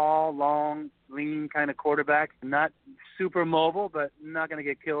 Tall, long, lean kind of quarterback. Not super mobile, but not going to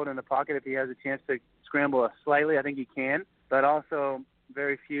get killed in the pocket if he has a chance to scramble slightly. I think he can, but also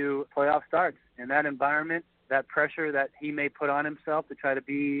very few playoff starts. In that environment, that pressure that he may put on himself to try to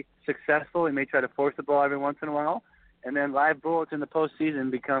be successful, he may try to force the ball every once in a while, and then live bullets in the postseason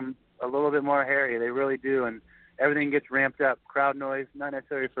become a little bit more hairy. They really do, and everything gets ramped up. Crowd noise, not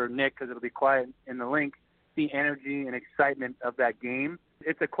necessarily for Nick because it'll be quiet in the Linc. The energy and excitement of that game.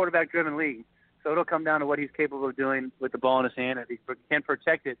 It's a quarterback-driven league, so it'll come down to what he's capable of doing with the ball in his hand. If he can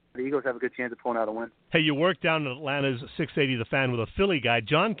protect it, the Eagles have a good chance of pulling out a win. Hey, you work down in Atlanta's 680 The Fan with a Philly guy,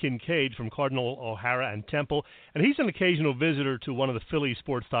 John Kincaid from Cardinal O'Hara and Temple, and he's an occasional visitor to one of the Philly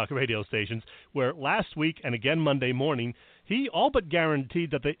sports talk radio stations where last week and again Monday morning, he all but guaranteed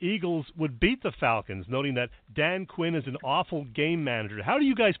that the Eagles would beat the Falcons, noting that Dan Quinn is an awful game manager. How do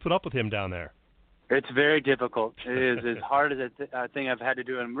you guys put up with him down there? It's very difficult. It is as hard as a thing I've had to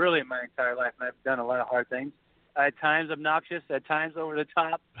do in really my entire life, and I've done a lot of hard things. At times obnoxious, at times over the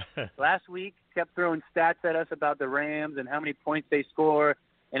top. Last week, kept throwing stats at us about the Rams and how many points they score,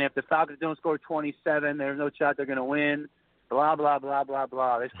 and if the Falcons don't score 27, there's no shot they're going to win, blah, blah, blah, blah,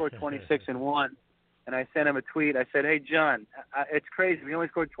 blah. They scored 26 and won. And I sent him a tweet. I said, hey, John, it's crazy. We only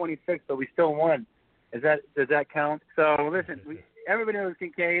scored 26, but we still won. Does that count? So, listen, everybody knows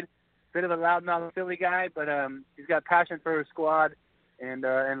Kincaid. Bit of a loudmouth Philly guy, but he's got passion for his squad and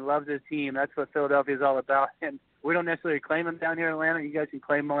loves his team. That's what Philadelphia is all about. And we don't necessarily claim him down here in Atlanta. You guys can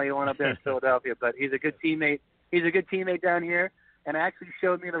claim him all you want up there in Philadelphia, but he's a good teammate. He's a good teammate down here, and actually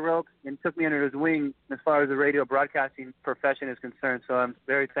showed me the ropes and took me under his wing as far as the radio broadcasting profession is concerned. So I'm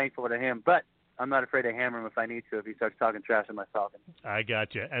very thankful to him. But I'm not afraid to hammer him if I need to if he starts talking trash on my Falcons. I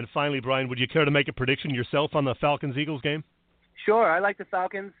got you. And finally, Brian, would you care to make a prediction yourself on the Falcons-Eagles game? Sure. I like the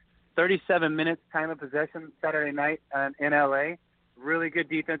Falcons. 37 minutes time of possession Saturday night in L.A. Really good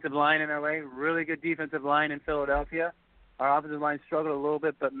defensive line in L.A., really good defensive line in Philadelphia. Our offensive line struggled a little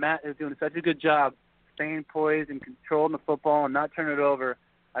bit, but Matt is doing such a good job staying poised and controlling the football and not turning it over.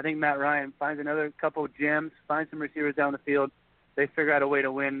 I think Matt Ryan finds another couple of gems, finds some receivers down the field. They figure out a way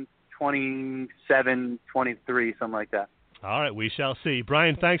to win 27-23, something like that. All right, we shall see.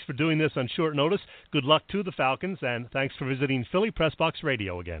 Brian, thanks for doing this on short notice. Good luck to the Falcons, and thanks for visiting Philly Pressbox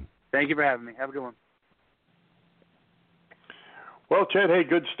Radio again. Thank you for having me. Have a good one. Well, Chet, hey,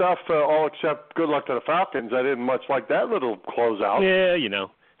 good stuff, all except good luck to the Falcons. I didn't much like that little closeout. Yeah,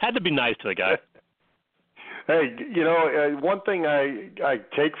 had to be nice to the guy. Hey, one thing I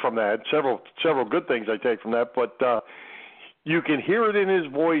take from that, several good things I take from that, but you can hear it in his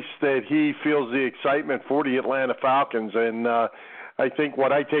voice that he feels the excitement for the Atlanta Falcons, and I think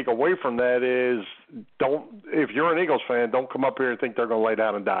what I take away from that is if you're an Eagles fan, don't come up here and think they're going to lay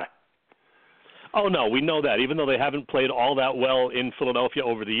down and die. Oh, no, we know that. Even though they haven't played all that well in Philadelphia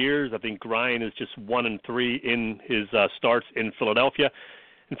over the years, I think Ryan is just 1-3 in his starts in Philadelphia.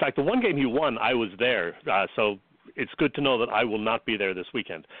 In fact, the one game he won, I was there, so it's good to know that I will not be there this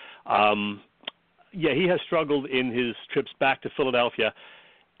weekend. Yeah, he has struggled in his trips back to Philadelphia,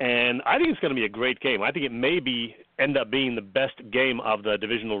 and I think it's going to be a great game. I think it may end up being the best game of the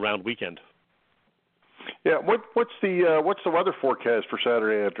divisional round weekend. Yeah, what's the weather forecast for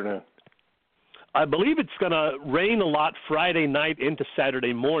Saturday afternoon? I believe it's going to rain a lot Friday night into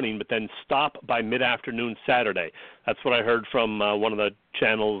Saturday morning, but then stop by mid-afternoon Saturday. That's what I heard from one of the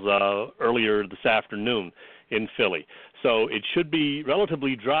channels earlier this afternoon in Philly. So it should be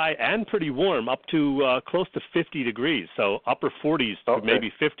relatively dry and pretty warm, up to close to 50 degrees, so upper 40s to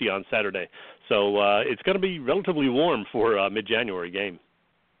maybe 50 on Saturday. So it's going to be relatively warm for a mid-January game.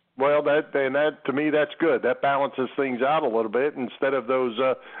 Well, that to me, that's good. That balances things out a little bit instead of those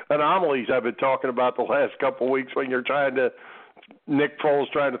anomalies I've been talking about the last couple of weeks when you're Nick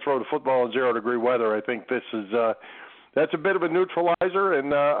Foles trying to throw the football in 0-degree weather. I think this is that's a bit of a neutralizer,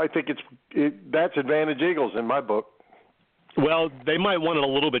 and I think that's advantage Eagles in my book. Well, they might want it a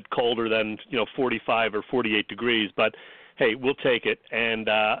little bit colder than 45 or 48 degrees, but hey, we'll take it. And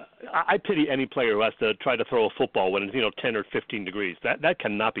I pity any player who has to try to throw a football when it's 10 or 15 degrees. That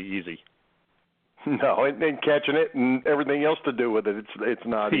cannot be easy. No, and catching it and everything else to do with it, it's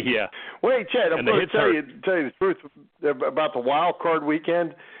not easy. Yeah. Wait, Chet, I'm going to tell you the truth about the wild card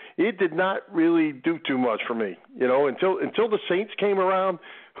weekend. It did not really do too much for me, until the Saints came around,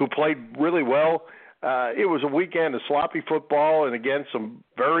 who played really well. It was a weekend of sloppy football and, again, some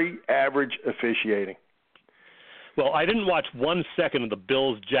very average officiating. Well, I didn't watch 1 second of the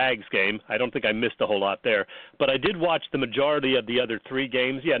Bills-Jags game. I don't think I missed a whole lot there. But I did watch the majority of the other three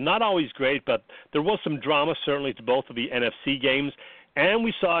games. Yeah, not always great, but there was some drama, certainly, to both of the NFC games. And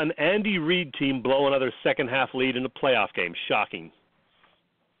we saw an Andy Reid team blow another second-half lead in a playoff game. Shocking.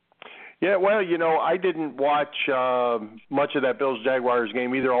 Yeah, well, I didn't watch much of that Bills-Jaguars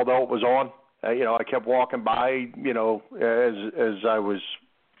game either, although it was on. I kept walking by, as I was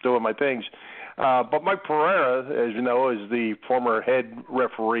doing my things. But Mike Pereira, as you know, is the former head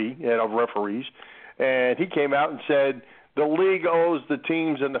of referees, and he came out and said the league owes the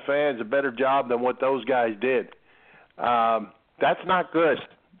teams and the fans a better job than what those guys did. That's not good.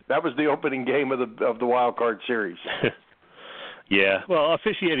 That was the opening game of the wild card series. Yeah, well,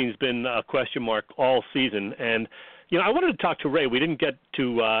 officiating's been a question mark all season, and I wanted to talk to Ray. We didn't get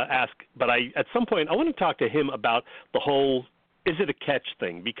to ask, but at some point I want to talk to him about the whole "is it a catch"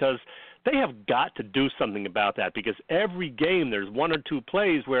 thing, because they have got to do something about that, because every game there's one or two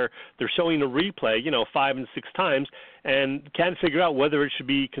plays where they're showing a replay, 5 and 6 times, and can't figure out whether it should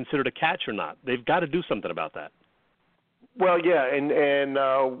be considered a catch or not. They've got to do something about that. Well, yeah, and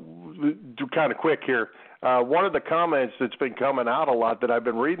kind of quick here. One of the comments that's been coming out a lot that I've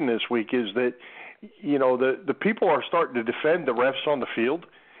been reading this week is that, the people are starting to defend the refs on the field,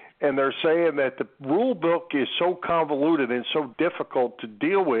 and they're saying that the rule book is so convoluted and so difficult to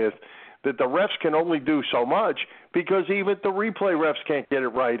deal with that the refs can only do so much, because even the replay refs can't get it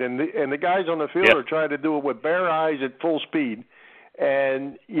right, and the guys on the field are trying to do it with bare eyes at full speed,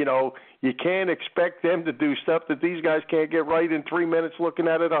 and you can't expect them to do stuff that these guys can't get right in 3 minutes looking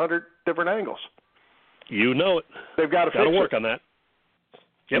at it 100 different angles. You know it. They've got to work on that.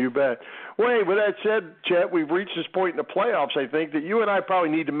 Yep. You bet. Well, with that said, Chet, we've reached this point in the playoffs, I think, that you and I probably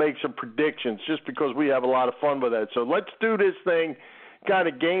need to make some predictions just because we have a lot of fun with that. So let's do this thing kind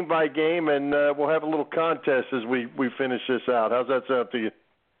of game by game, and we'll have a little contest as we finish this out. How's that sound to you?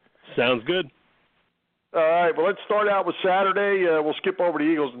 Sounds good. All right, well, let's start out with Saturday. We'll skip over the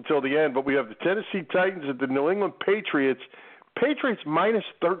Eagles until the end, but we have the Tennessee Titans at the New England Patriots. Patriots minus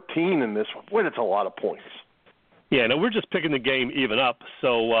 13 in this one. Boy, that's a lot of points. Yeah, no, we're just picking the game even up,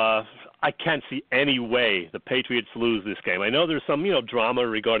 so I can't see any way the Patriots lose this game. I know there's some, drama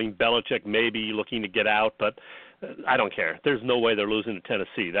regarding Belichick maybe looking to get out, but I don't care. There's no way they're losing to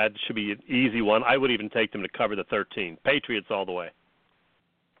Tennessee. That should be an easy one. I would even take them to cover the 13. Patriots all the way.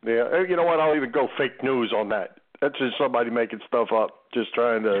 Yeah, you know what? I'll even go fake news on that. That's just somebody making stuff up, just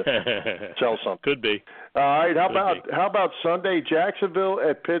trying to sell something. Could be. All right, how about Sunday, Jacksonville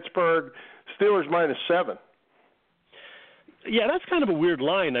at Pittsburgh, Steelers minus 7? Yeah, that's kind of a weird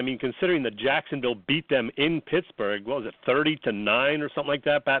line. I mean, considering that Jacksonville beat them in Pittsburgh, what was it, 30-9 or something like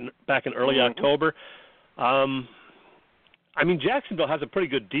that back in early October. I mean, Jacksonville has a pretty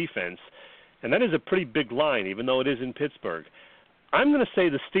good defense, and that is a pretty big line, even though it is in Pittsburgh. I'm going to say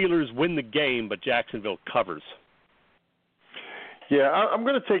the Steelers win the game, but Jacksonville covers. Yeah, I'm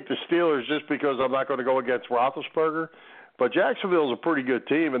going to take the Steelers just because I'm not going to go against Roethlisberger. But Jacksonville's a pretty good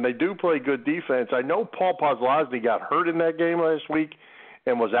team, and they do play good defense. I know Paul Postlosny got hurt in that game last week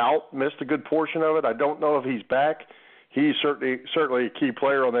and was out, missed a good portion of it. I don't know if he's back. He's certainly a key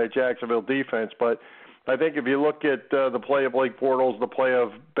player on that Jacksonville defense. But I think if you look at the play of Blake Bortles, the play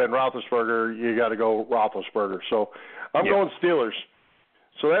of Ben Roethlisberger, you got to go Roethlisberger. So I'm going Steelers.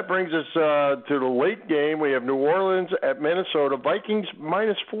 So that brings us to the late game. We have New Orleans at Minnesota. Vikings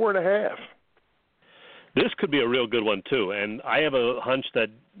minus 4.5. This could be a real good one, too. And I have a hunch that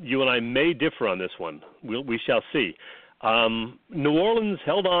you and I may differ on this one. We shall see. New Orleans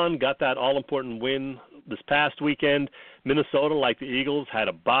held on, got that all-important win this past weekend. Minnesota, like the Eagles, had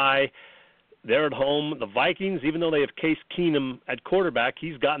a bye. They're at home. The Vikings, even though they have Case Keenum at quarterback,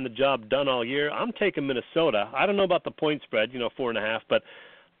 he's gotten the job done all year. I'm taking Minnesota. I don't know about the point spread, 4.5, but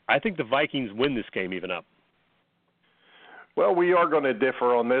I think the Vikings win this game even up. Well, we are going to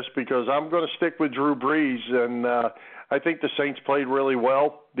differ on this because I'm going to stick with Drew Brees, and I think the Saints played really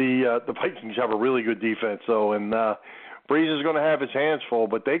well. The Vikings have a really good defense, though, and Brees is going to have his hands full,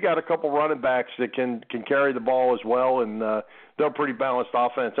 but they got a couple running backs that can carry the ball as well, and they're a pretty balanced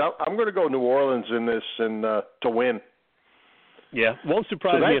offense. I'm going to go New Orleans in this and to win. Yeah, won't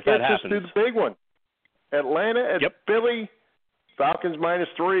surprise me if that happens. So that gets us to the big one. Atlanta at Philly, Falcons minus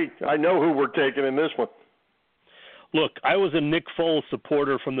 3. I know who we're taking in this one. Look, I was a Nick Foles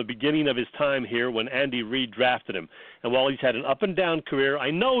supporter from the beginning of his time here when Andy Reid drafted him. And while he's had an up-and-down career,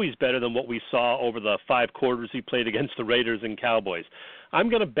 I know he's better than what we saw over the 5 quarters he played against the Raiders and Cowboys. I'm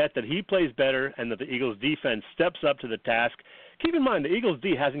going to bet that he plays better and that the Eagles' defense steps up to the task. Keep in mind, the Eagles'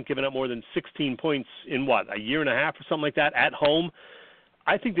 D hasn't given up more than 16 points in, a year and a half or something like that at home.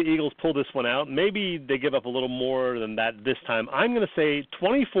 I think the Eagles pull this one out. Maybe they give up a little more than that this time. I'm going to say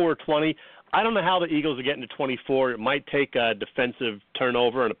 24-20. I don't know how the Eagles are getting to 24. It might take a defensive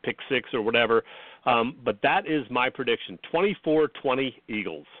turnover and a pick six or whatever. But that is my prediction, 24-20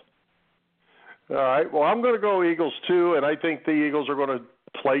 Eagles. All right. Well, I'm going to go Eagles, too, and I think the Eagles are going to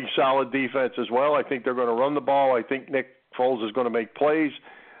play solid defense as well. I think they're going to run the ball. I think Nick Foles is going to make plays.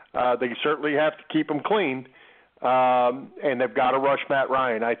 They certainly have to keep them clean, and they've got to rush Matt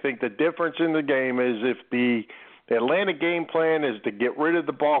Ryan. I think the difference in the game is if the Atlanta game plan is to get rid of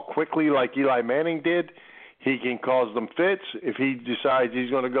the ball quickly like Eli Manning did, he can cause them fits. If he decides he's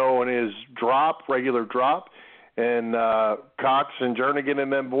going to go in his regular drop, and Cox and Jernigan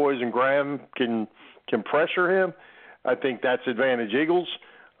and them boys and Graham can pressure him, I think that's advantage Eagles.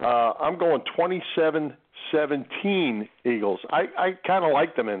 I'm going 27-17 Eagles. I kind of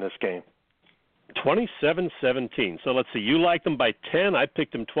like them in this game. 27-17. So let's see. You like them by 10. I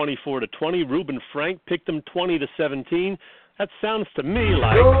picked them 24-20. Reuben Frank picked them 20-17. That sounds to me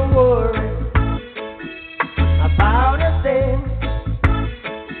like. Don't worry about a thing.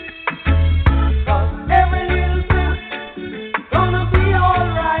 'Cause every little thing's gonna be all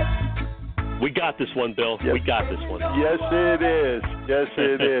right. We got this one, Bill. Yep. We got this one. Yes, it is. Yes,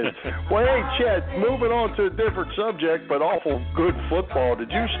 it is. Well, hey, Chet, moving on to a different subject, but awful good football.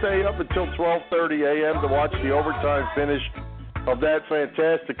 Did you stay up until 12:30 a.m. to watch the overtime finish of that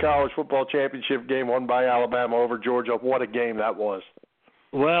fantastic college football championship game won by Alabama over Georgia? What a game that was.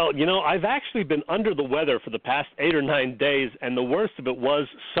 Well, I've actually been under the weather for the past 8 or 9 days, and the worst of it was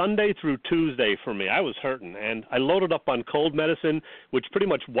Sunday through Tuesday for me. I was hurting, and I loaded up on cold medicine, which pretty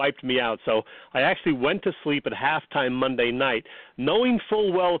much wiped me out. So I actually went to sleep at halftime Monday night, knowing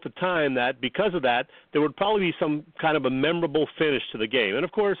full well at the time that because of that, there would probably be some kind of a memorable finish to the game. And,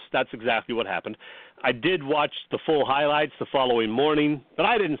 of course, that's exactly what happened. I did watch the full highlights the following morning, but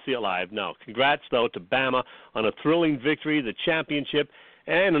I didn't see it live, no. Congrats, though, to Bama on a thrilling victory, the championship,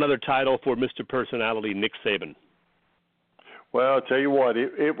 and another title for Mr. Personality, Nick Saban. Well, I'll tell you what,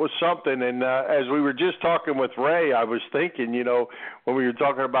 it was something. And as we were just talking with Ray, I was thinking, when we were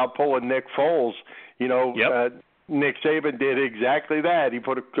talking about pulling Nick Foles, Nick Saban did exactly that. He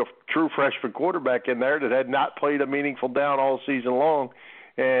put a true freshman quarterback in there that had not played a meaningful down all season long,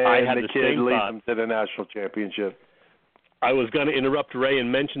 and the kid leads them to the national championship. I was going to interrupt Ray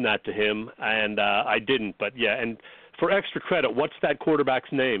and mention that to him, and I didn't. But, yeah, and for extra credit, what's that quarterback's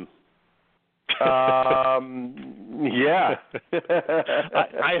name? Yeah.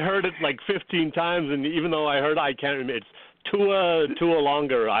 I heard it like 15 times, and even though I can't remember. It's Tua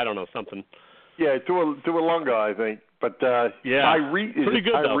Longa, I don't know, something. Yeah, Tua Longa, I think. But, pretty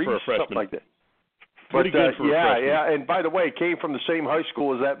good, though, for a freshman. Something like that. Pretty good for a freshman. Yeah, and by the way, came from the same high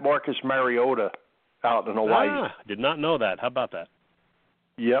school as that Marcus Mariota out in Hawaii. Did not know that. How about that?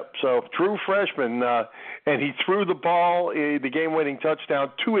 Yep, so true freshman, and he threw the ball, the game-winning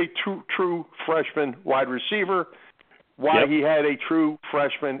touchdown, to a true freshman wide receiver while he had a true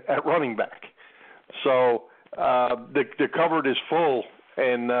freshman at running back. So the cupboard is full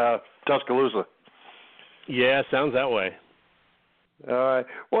in Tuscaloosa. Yeah, sounds that way. All right.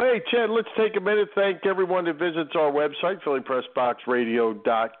 Well, hey, Chet, let's take a minute. Thank everyone that visits our website,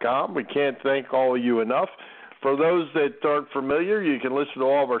 phillypressboxradio.com. We can't thank all of you enough. For those that aren't familiar, you can listen to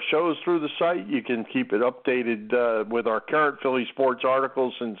all of our shows through the site. You can keep it updated with our current Philly sports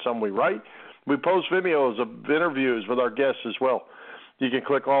articles and some we write. We post videos of interviews with our guests as well. You can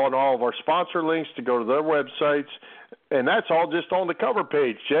click on all of our sponsor links to go to their websites, and that's all just on the cover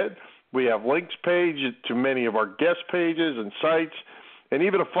page, Chet. We have links page to many of our guest pages and sites, and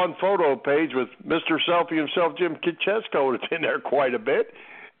even a fun photo page with Mr. Selfie himself, Jim Chesko, that's in there quite a bit,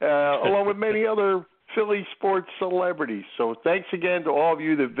 along with many other Philly sports celebrities. So thanks again to all of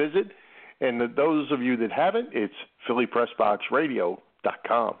you that visit, and those of you that haven't, it's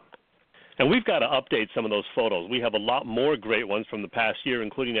phillypressboxradio.com. And we've got to update some of those photos. We have a lot more great ones from the past year,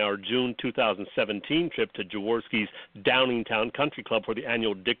 including our June 2017 trip to Jaworski's Downingtown Country Club for the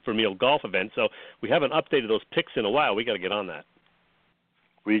annual Dick Vermeil golf event. So we haven't updated those pics in a while. We got to get on that.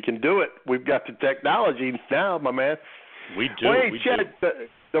 We can do it. We've got the technology now, my man. We do. Well, hey, Chet,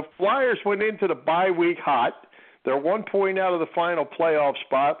 the Flyers went into the bye week hot. They're 1 point out of the final playoff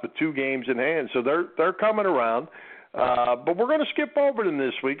spot with 2 games in hand, so they're coming around. But we're going to skip over them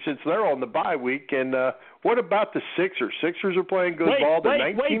this week since they're on the bye week. And what about the Sixers? Sixers are playing good ball.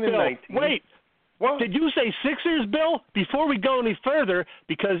 They're 19 and 19. Wait. What? Did you say Sixers, Bill? Before we go any further,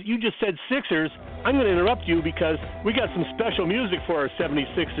 because you just said Sixers, I'm going to interrupt you because we got some special music for our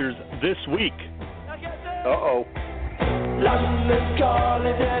 76ers this week. Uh-oh. London's calling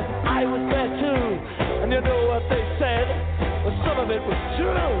it, I was there too. And you know what they said? Well, some of it was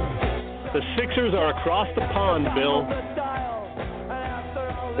true. The Sixers are across the pond, Bill.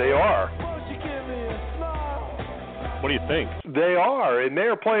 They are. What do you think? They are, and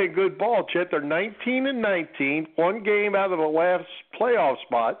they're playing good ball, Chet. They're 19 and 19, 1 game out of the last playoff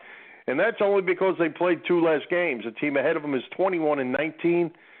spot, and that's only because they played 2 less games. The team ahead of them is 21 and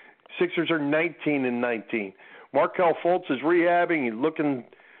 19. Sixers are 19 and 19. Markelle Fultz is rehabbing. He's looking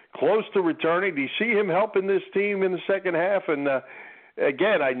close to returning. Do you see him helping this team in the second half? And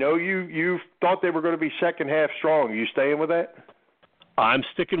again, I know you thought they were going to be second half strong. Are you staying with that? I'm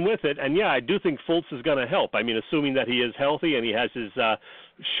sticking with it, and yeah, I do think Fultz is going to help. I mean, assuming that he is healthy and he has his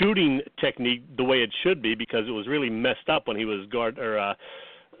shooting technique the way it should be, because it was really messed up when he was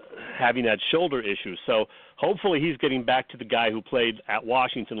having that shoulder issue. So hopefully he's getting back to the guy who played at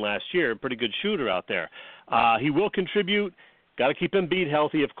Washington last year, a pretty good shooter out there. He will contribute. Got to keep Embiid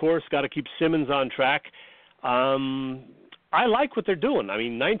healthy, of course. Got to keep Simmons on track. I like what they're doing. I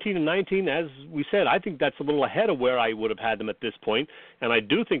mean, 19 and 19, as we said, I think that's a little ahead of where I would have had them at this point, and I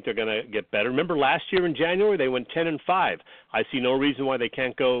do think they're going to get better. Remember last year in January, they went 10 and 5. I see no reason why they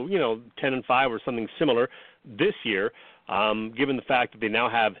can't go, 10 and 5 or something similar this year, given the fact that they now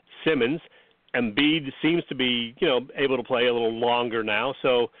have Simmons. Embiid seems to be, able to play a little longer now,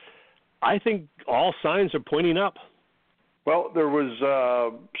 so I think all signs are pointing up. Well, there was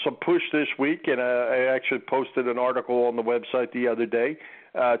some push this week, and I actually posted an article on the website the other day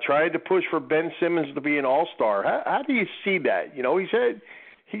trying to push for Ben Simmons to be an all-star. How do you see that? He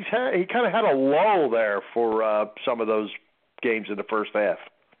kind of had a lull there for some of those games in the first half.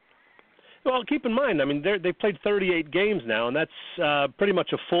 Well, keep in mind, I mean, they played 38 games now, and that's pretty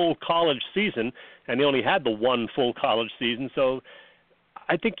much a full college season, and they only had the 1 full college season, so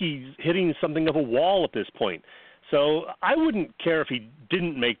I think he's hitting something of a wall at this point. So I wouldn't care if he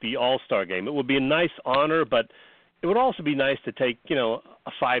didn't make the All-Star game. It would be a nice honor, but it would also be nice to take, a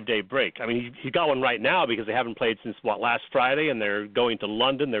 5-day break. I mean, he's got one right now because they haven't played since, last Friday, and they're going to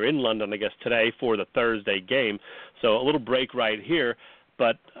London. They're in London, I guess, today for the Thursday game. So a little break right here.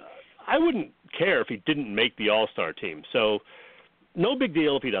 But I wouldn't care if he didn't make the All-Star team. So no big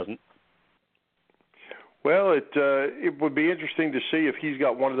deal if he doesn't. Well, it would be interesting to see if he's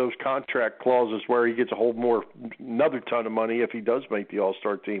got one of those contract clauses where he gets another ton of money if he does make the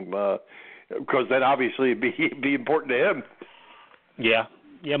All-Star team, because then obviously it'd be important to him. Yeah,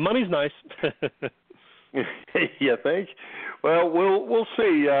 money's nice. You think? Well, we'll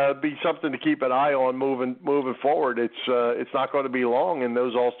see. Be something to keep an eye on moving forward. It's not going to be long, and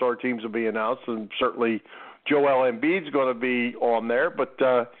those All-Star teams will be announced, and certainly Joel Embiid's going to be on there, but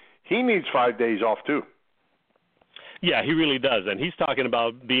he needs 5 days off too. Yeah, he really does, and he's talking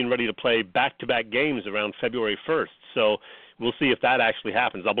about being ready to play back-to-back games around February 1st, so we'll see if that actually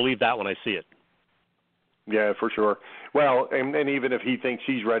happens. I'll believe that when I see it. Yeah, for sure. Well, and even if he thinks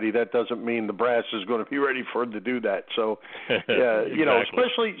he's ready, that doesn't mean the brass is going to be ready for him to do that. So, yeah,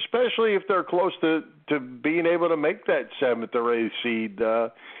 exactly. Especially if they're close to being able to make that 7th or 8th seed,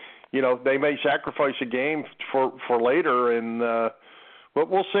 they may sacrifice a game for later, and but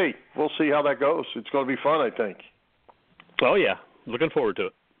we'll see. We'll see how that goes. It's going to be fun, I think. Oh, yeah. Looking forward to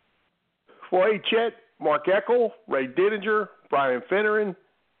it. Well, hey, Chet, Mark Eckel, Ray Didinger, Brian Finneran.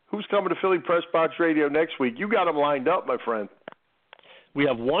 Who's coming to Philly Pressbox Radio next week? You got them lined up, my friend. We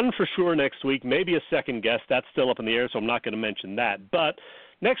have one for sure next week, maybe a second guest. That's still up in the air, so I'm not going to mention that. But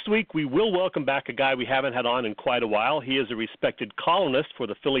next week, we will welcome back a guy we haven't had on in quite a while. He is a respected columnist for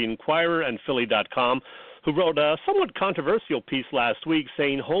the Philly Inquirer and Philly.com, who wrote a somewhat controversial piece last week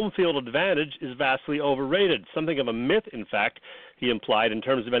saying home field advantage is vastly overrated, something of a myth, in fact, he implied, in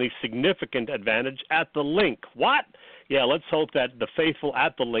terms of any significant advantage at the Linc. What? Yeah, let's hope that the faithful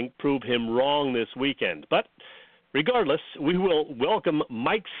at the Linc prove him wrong this weekend. But regardless, we will welcome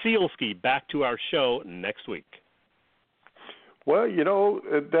Mike Sealski back to our show next week. Well,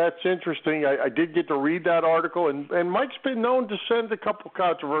 that's interesting. I did get to read that article, and Mike's been known to send a couple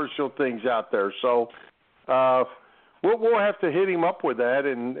controversial things out there. So we'll have to hit him up with that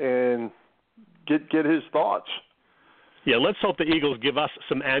and get his thoughts. Yeah, let's hope the Eagles give us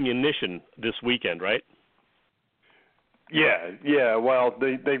some ammunition this weekend, right? Yeah. Well,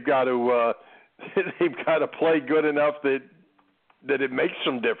 they've got to play good enough that it makes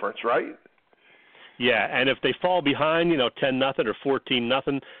some difference, right? Yeah, and if they fall behind, 10-0 or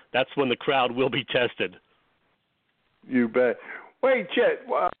 14-0, that's when the crowd will be tested. You bet. Wait, Chet,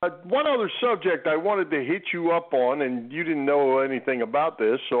 one other subject I wanted to hit you up on, and you didn't know anything about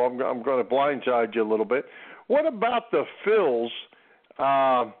this, so I'm going to blindside you a little bit. What about the Phil's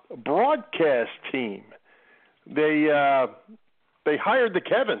broadcast team? They hired the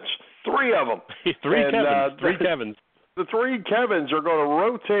Kevins, 3 of them. Three Kevins. The 3 Kevins are going to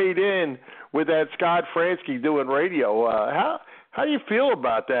rotate in with that Scott Fransky doing radio. How do you feel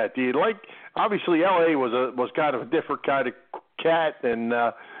about that? Do you like? Obviously, L.A. was kind of a different kind of cat and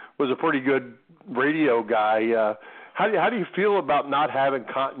was a pretty good radio guy. How do you feel about not having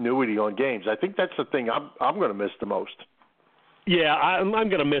continuity on games? I think that's the thing I'm going to miss the most. Yeah, I'm going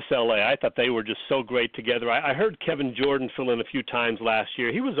to miss L.A. I thought they were just so great together. I heard Kevin Jordan fill in a few times last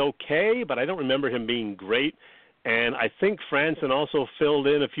year. He was okay, but I don't remember him being great. And I think Franson also filled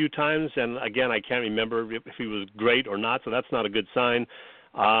in a few times, and again, I can't remember if he was great or not, so that's not a good sign.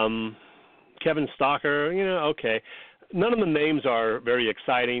 Kevin Stalker, okay. None of the names are very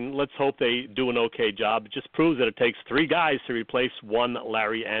exciting. Let's hope they do an okay job. It just proves that it takes 3 guys to replace one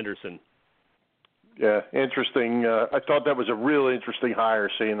Larry Anderson. Yeah, interesting. I thought that was a real interesting hire,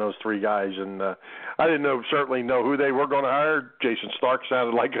 seeing those 3 guys, and I didn't certainly know who they were going to hire. Jason Stark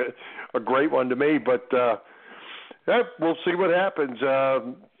sounded like a great one to me, but we'll see what happens.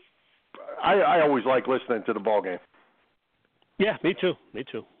 I always like listening to the ball game. Yeah, me too.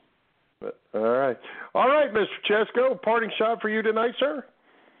 All right, Mr. Chesko, parting shot for you tonight, sir?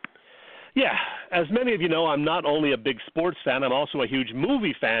 Yeah, as many of you know, I'm not only a big sports fan, I'm also a huge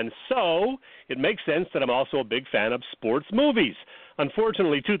movie fan, so it makes sense that I'm also a big fan of sports movies.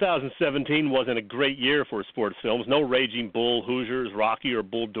 Unfortunately, 2017 wasn't a great year for sports films. No Raging Bull, Hoosiers, Rocky, or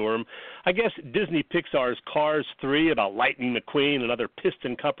Bull Durham. I guess Disney Pixar's Cars 3 about Lightning McQueen and other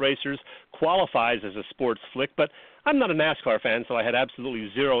piston cup racers qualifies as a sports flick, but I'm not a NASCAR fan, so I had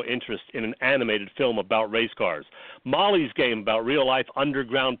absolutely zero interest in an animated film about race cars. Molly's Game about real-life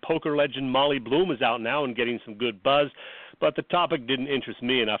underground poker legend Molly Bloom is out now and getting some good buzz, but the topic didn't interest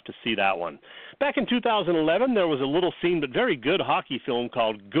me enough to see that one. Back in 2011, there was a little-seen but very good hockey film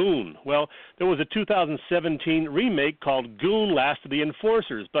called Goon. Well, there was a 2017 remake called Goon Last of the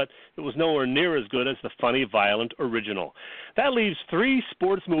Enforcers, but it was nowhere near as good as the funny, violent original. That leaves 3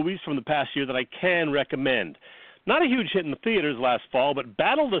 sports movies from the past year that I can recommend. Not a huge hit in the theaters last fall, but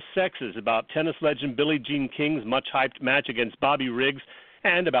Battle of the Sexes about tennis legend Billie Jean King's much-hyped match against Bobby Riggs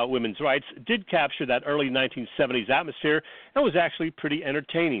and about women's rights did capture that early 1970s atmosphere and was actually pretty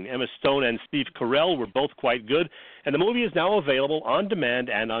entertaining. Emma Stone and Steve Carell were both quite good, and the movie is now available on demand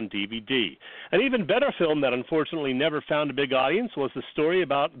and on DVD. An even better film that unfortunately never found a big audience was the story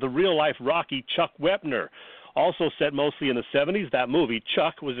about the real-life Rocky Chuck Wepner. Also set mostly in the 70s, that movie,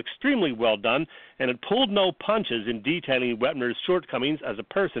 Chuck, was extremely well done, and it pulled no punches in detailing Wepner's shortcomings as a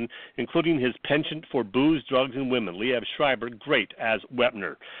person, including his penchant for booze, drugs, and women. Liev Schreiber, great as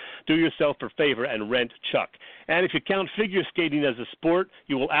Wepner. Do yourself a favor and rent Chuck. And if you count figure skating as a sport,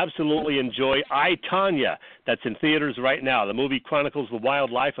 you will absolutely enjoy I, Tonya. That's in theaters right now. The movie chronicles the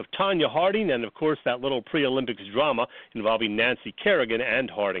wild life of Tonya Harding and, of course, that little pre-Olympics drama involving Nancy Kerrigan and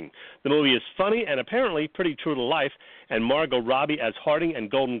Harding. The movie is funny and apparently pretty true to life, and Margot Robbie as Harding and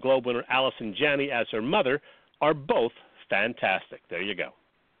Golden Globe winner Allison Janney as her mother are both fantastic. There you go.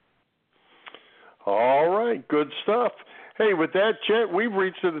 All right, good stuff. Hey, with that, Chet, we've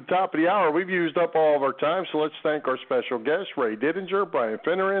reached to the top of the hour. We've used up all of our time, so let's thank our special guests, Ray Didinger, Brian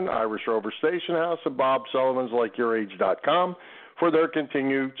Finneran, Irish Rover Station House, and Bob Sullivan's LikeYourAge.com for their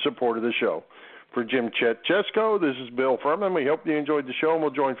continued support of the show. For Jim Chet Chesko, this is Bill Furman. We hope you enjoyed the show, and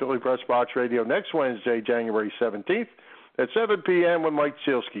we'll join Philly Pressbox Radio next Wednesday, January 17th at 7 p.m. when Mike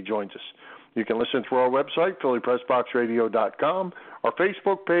Sealski joins us. You can listen through our website, phillypressboxradio.com, our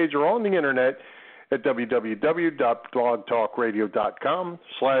Facebook page, or on the Internet at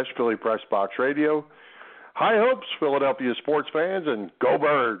www.blogtalkradio.com/Philly Pressbox Radio. High hopes, Philadelphia sports fans, and go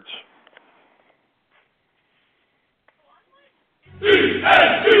Birds!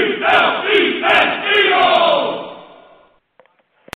 ESPN!